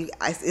gonna lie to you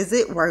guys, is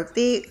it worth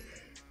it?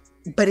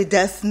 But it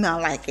does smell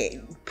like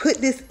it. Put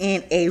this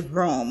in a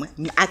room.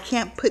 I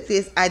can't put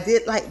this, I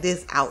did like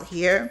this out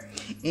here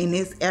in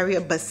this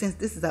area, but since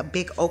this is a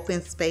big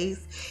open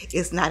space,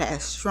 it's not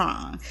as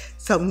strong.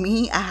 So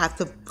I have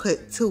to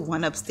put two,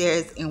 one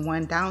upstairs and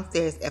one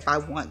downstairs if I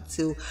want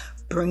to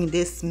bring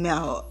this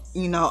smell,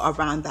 you know,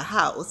 around the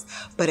house.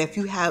 But if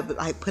you have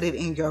like put it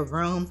in your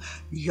room,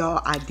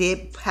 y'all, I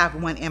did have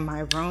one in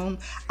my room.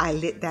 I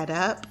lit that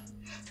up,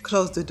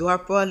 closed the door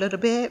for a little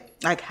bit,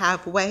 like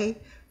halfway.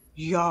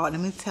 Y'all, let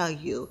me tell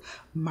you,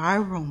 my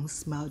room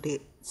smelled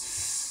it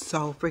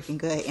so freaking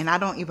good. And I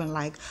don't even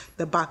like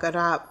the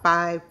Baccarat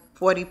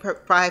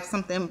 545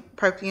 something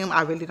perfume.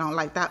 I really don't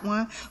like that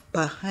one.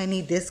 But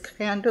honey, this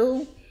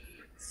candle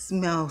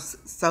smells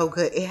so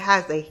good. It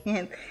has a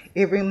hint.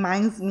 It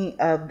reminds me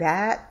of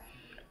that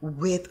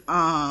with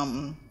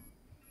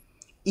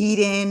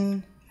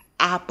Eden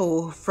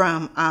Apple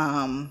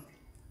from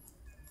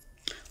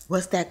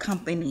what's that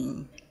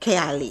company?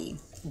 Kayali.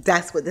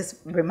 That's what this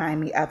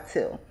reminds me of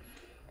too.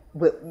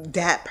 With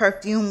that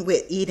perfume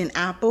with Eden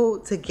Apple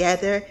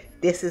together,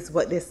 this is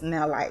what this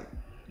smells like.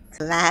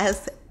 The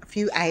last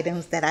few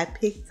items that I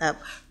picked up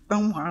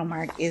from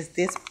Walmart is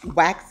this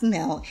wax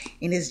melt,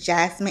 and it's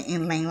jasmine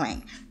and lang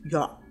lang.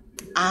 Y'all,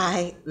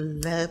 I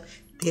love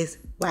this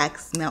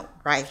wax melt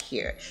right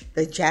here.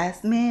 The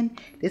jasmine,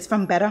 this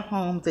from Better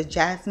Homes, the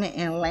jasmine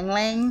and lang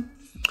lang.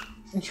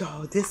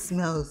 Y'all, this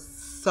smells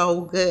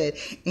so good,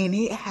 and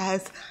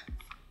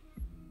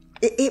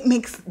it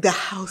makes the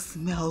house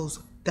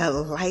smells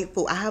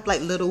delightful. I have like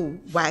little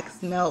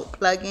wax melt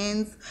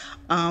plugins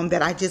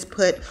that I just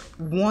put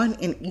one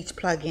in each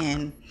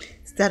plug-in.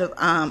 Instead of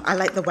I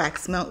like the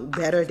wax melt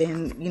better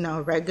than, you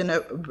know,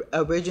 regular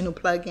original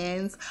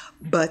plugins,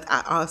 but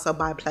I also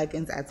buy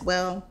plugins as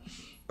well.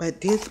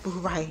 But this boo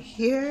right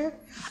here,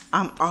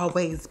 I'm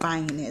always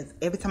buying this.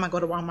 Every time I go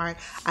to Walmart,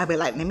 I be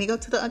like, let me go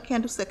to the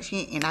candle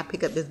section, and I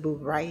pick up this boo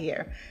right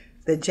here,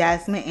 the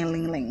jasmine and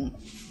ling ling.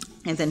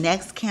 And the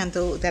next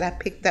candle that I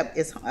picked up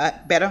is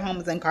Better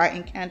Homes and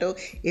Garden candle.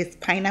 It's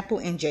pineapple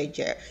and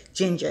ginger.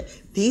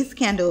 These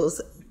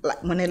candles,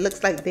 like when it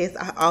looks like this,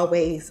 I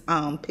always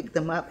pick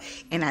them up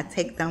and I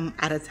take them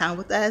out of town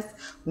with us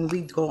when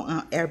we go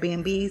on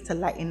Airbnbs to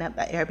lighten up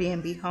the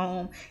Airbnb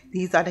home.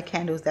 These are the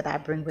candles that I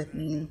bring with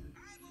me.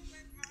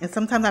 And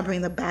sometimes I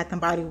bring the Bath and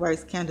Body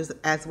Works candles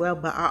as well,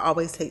 but I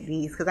always take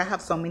these because I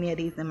have so many of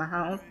these in my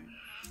house.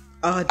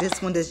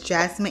 This one is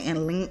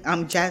jasmine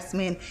and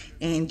jasmine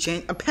and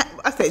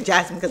I said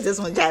jasmine because this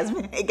one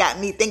jasmine. It got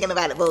me thinking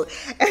about it, but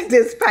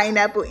this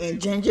pineapple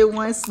and ginger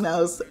one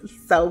smells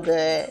so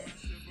good.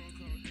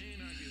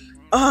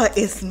 Oh,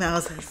 it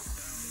smells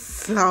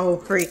so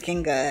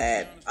freaking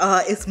good.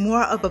 It's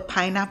more of a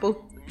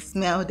pineapple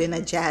smell than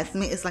a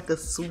jasmine. It's like a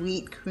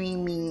sweet,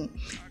 creamy,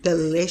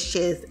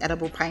 delicious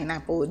edible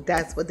pineapple.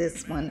 That's what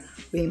this one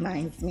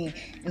reminds me.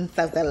 And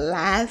so the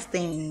last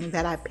thing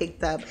that I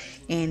picked up,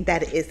 and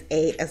that is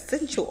a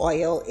essential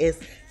oil, is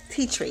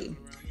tea tree.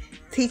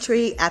 Tea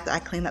tree, after I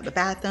clean up the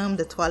bathroom,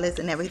 the toilets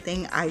and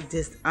everything, I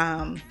just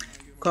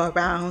go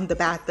around the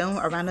bathroom,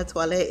 around the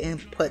toilet,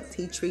 and put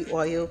tea tree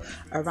oil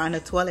around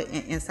the toilet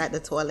and inside the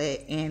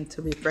toilet, and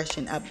to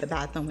refreshen up the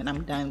bathroom when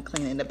I'm done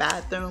cleaning the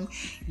bathroom.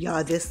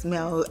 Y'all, this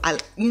smell,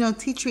 you know,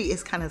 tea tree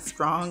is kind of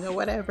strong or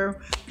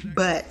whatever,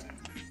 but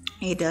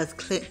it does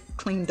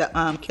clean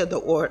the kill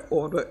the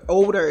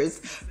odors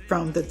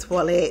from the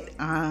toilet,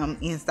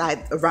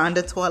 inside, around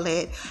the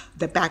toilet,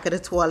 the back of the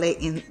toilet,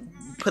 and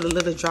put a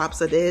little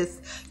drops of this.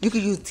 You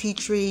could use tea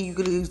tree, you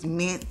could use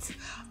mint,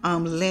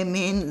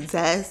 lemon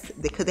zest,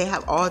 because they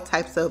have all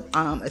types of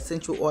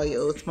essential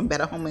oils from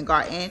Better Home and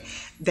Garden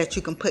that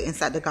you can put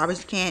inside the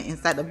garbage can,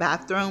 inside the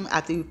bathroom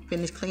after you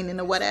finish cleaning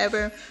or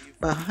whatever.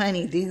 But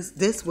honey,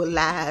 this would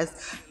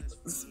last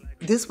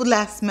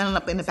smelling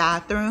up in the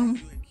bathroom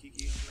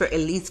for at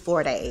least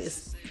 4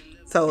 days.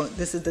 So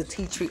this is the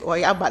tea tree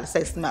oil. I'm about to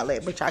say smell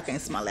it, but y'all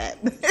can't smell that.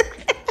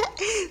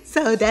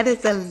 So that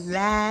is the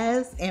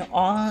last and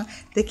all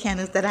the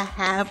candles that I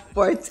have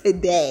for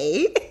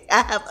today.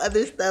 I have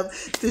other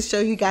stuff to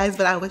show you guys,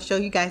 but I will show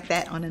you guys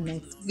that on the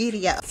next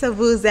video. So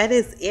boos, that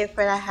is it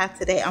for what I have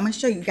today. I'm gonna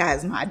show you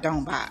guys my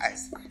don't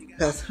buys,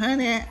 because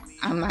honey,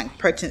 I'm not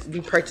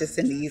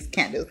purchasing these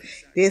candles.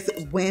 This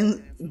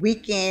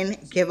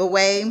weekend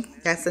giveaway,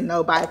 that's a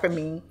no buy for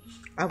me.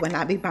 I will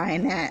not be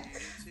buying that,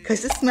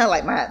 because this smell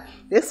like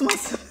this one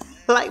smells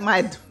like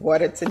my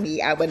daughter to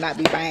me. I would not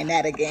be buying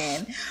that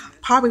again.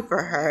 Probably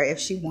for her if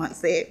she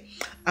wants it.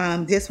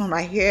 This one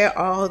right here,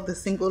 all the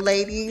single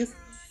ladies,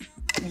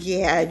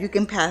 yeah, you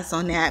can pass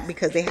on that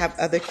because they have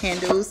other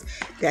candles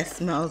that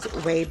smells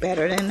way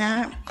better than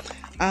that.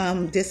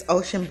 This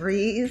Ocean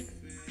Breeze,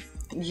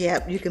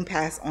 yep, you can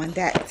pass on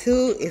that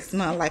too. It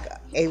smells like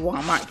a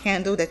Walmart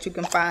candle that you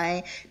can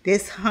find.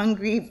 This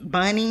Hungry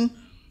Bunny,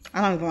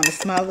 I don't even want to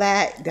smell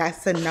that.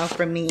 That's a no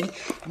for me.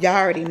 Y'all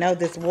already know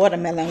this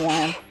watermelon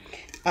one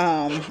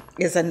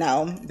is a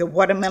no. The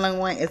watermelon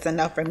one is a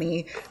no for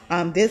me.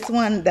 This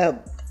one, the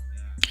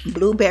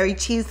blueberry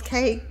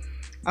cheesecake,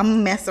 I'm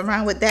gonna mess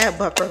around with that,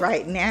 but for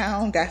right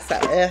now, that's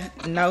a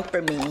no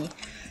for me.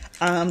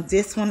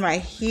 This one right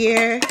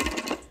here,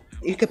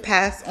 you could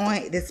pass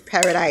on. This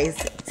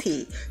Paradise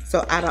Tea.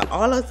 So out of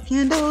all those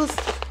candles,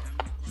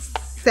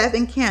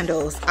 7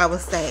 candles, I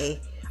would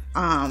say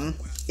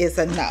is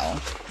a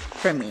no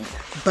for me.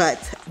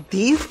 But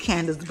these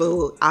candles,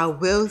 boo, I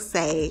will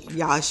say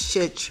y'all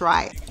should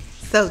try.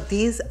 So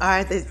these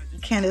are the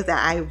candles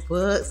that I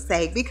would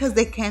say, because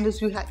the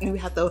candles you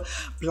have to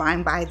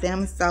blind buy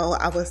them. So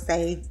I would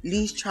say at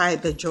least try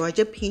the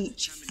Georgia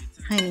Peach.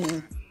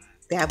 Honey,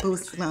 that boo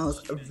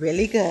smells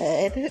really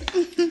good.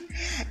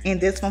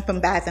 And this one from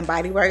Bath and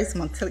Body Works,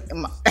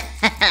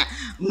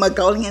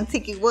 Mongolian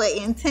Tiki Wood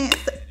Intense.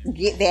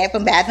 Get that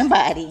from Bath and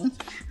Body.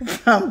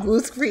 From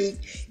Goose Creek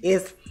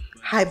is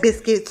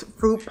Hibiscus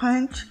Fruit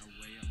Punch.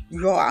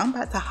 Y'all, I'm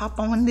about to hop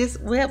on this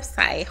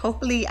website.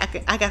 Hopefully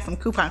I got some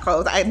coupon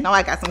codes. I know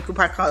I got some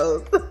coupon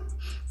codes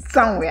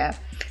somewhere.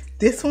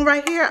 This one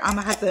right here, I'm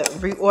gonna have to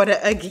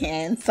reorder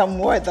again, some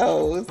more of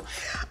those.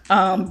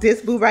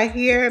 This boo right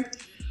here,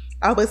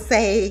 I would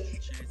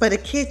say for the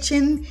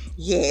kitchen,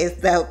 yes,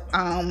 the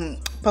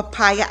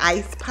papaya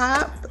ice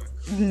pop,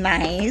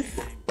 nice.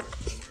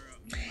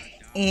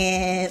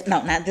 And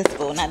no, not this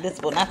boo,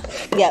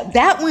 yeah,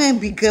 that one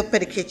be good for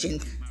the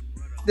kitchen.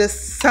 The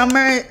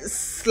summer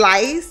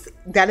slice,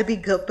 that'll be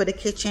good for the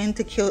kitchen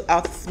to kill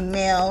off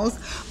smells.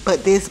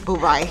 But this boo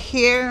right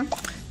here,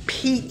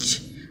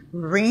 peach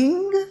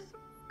ring,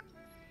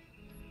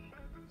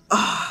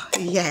 oh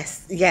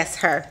yes,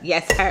 her.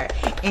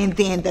 And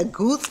then the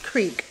Goose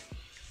Creek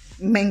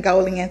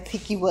Mongolian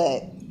Tiki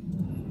Wood.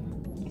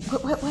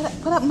 What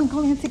up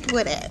Mongolian Tiki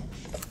Wood at?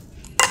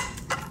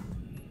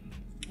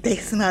 They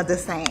smell the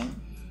same.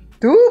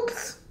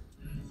 Dupes.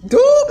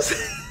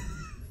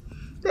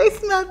 They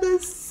smell the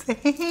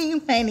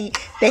same, honey.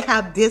 They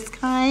have this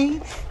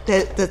kind,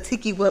 the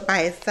Tiki Wood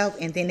by itself,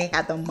 and then they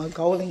have the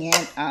Mongolian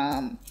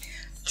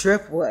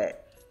driftwood.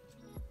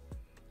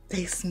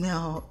 They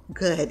smell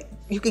good.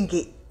 You can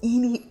get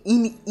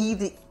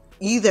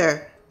either.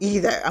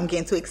 I'm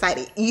getting too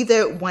excited.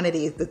 Either one of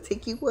these, the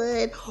Tiki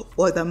Wood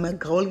or the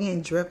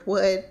Mongolian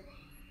driftwood,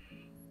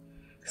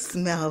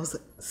 smells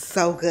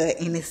so good,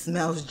 and it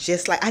smells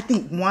just like, I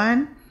think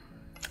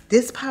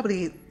this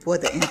probably for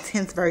the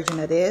intense version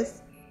of this.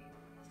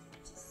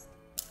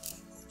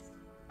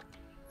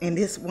 And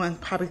this one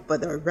probably for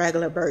the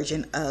regular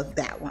version of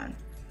that one.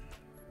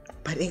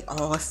 But they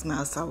all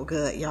smell so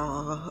good,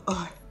 y'all.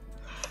 Oh,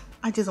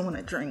 I just want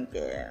to drink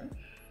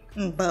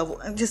it. Bubble.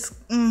 Just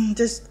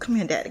come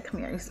here, daddy.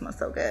 Come here. You smell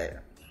so good.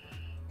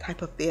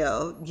 Type of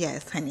feel.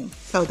 Yes, honey.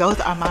 So those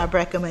are my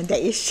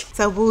recommendations.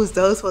 So boos,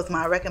 those was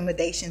my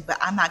recommendations, but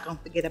I'm not gonna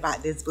forget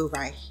about this boo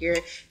right here.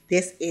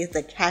 This is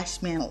the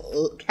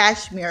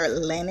cashmere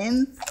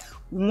linens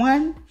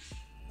one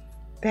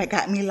that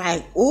got me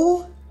like,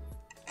 ooh,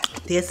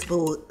 this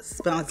boo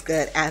smells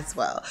good as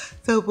well.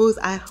 So boos,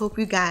 I hope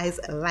you guys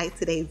like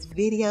today's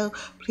video.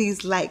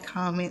 Please like,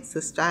 comment,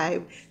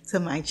 subscribe to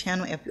my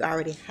channel if you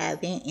already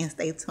haven't, and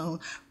stay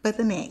tuned for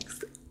the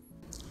next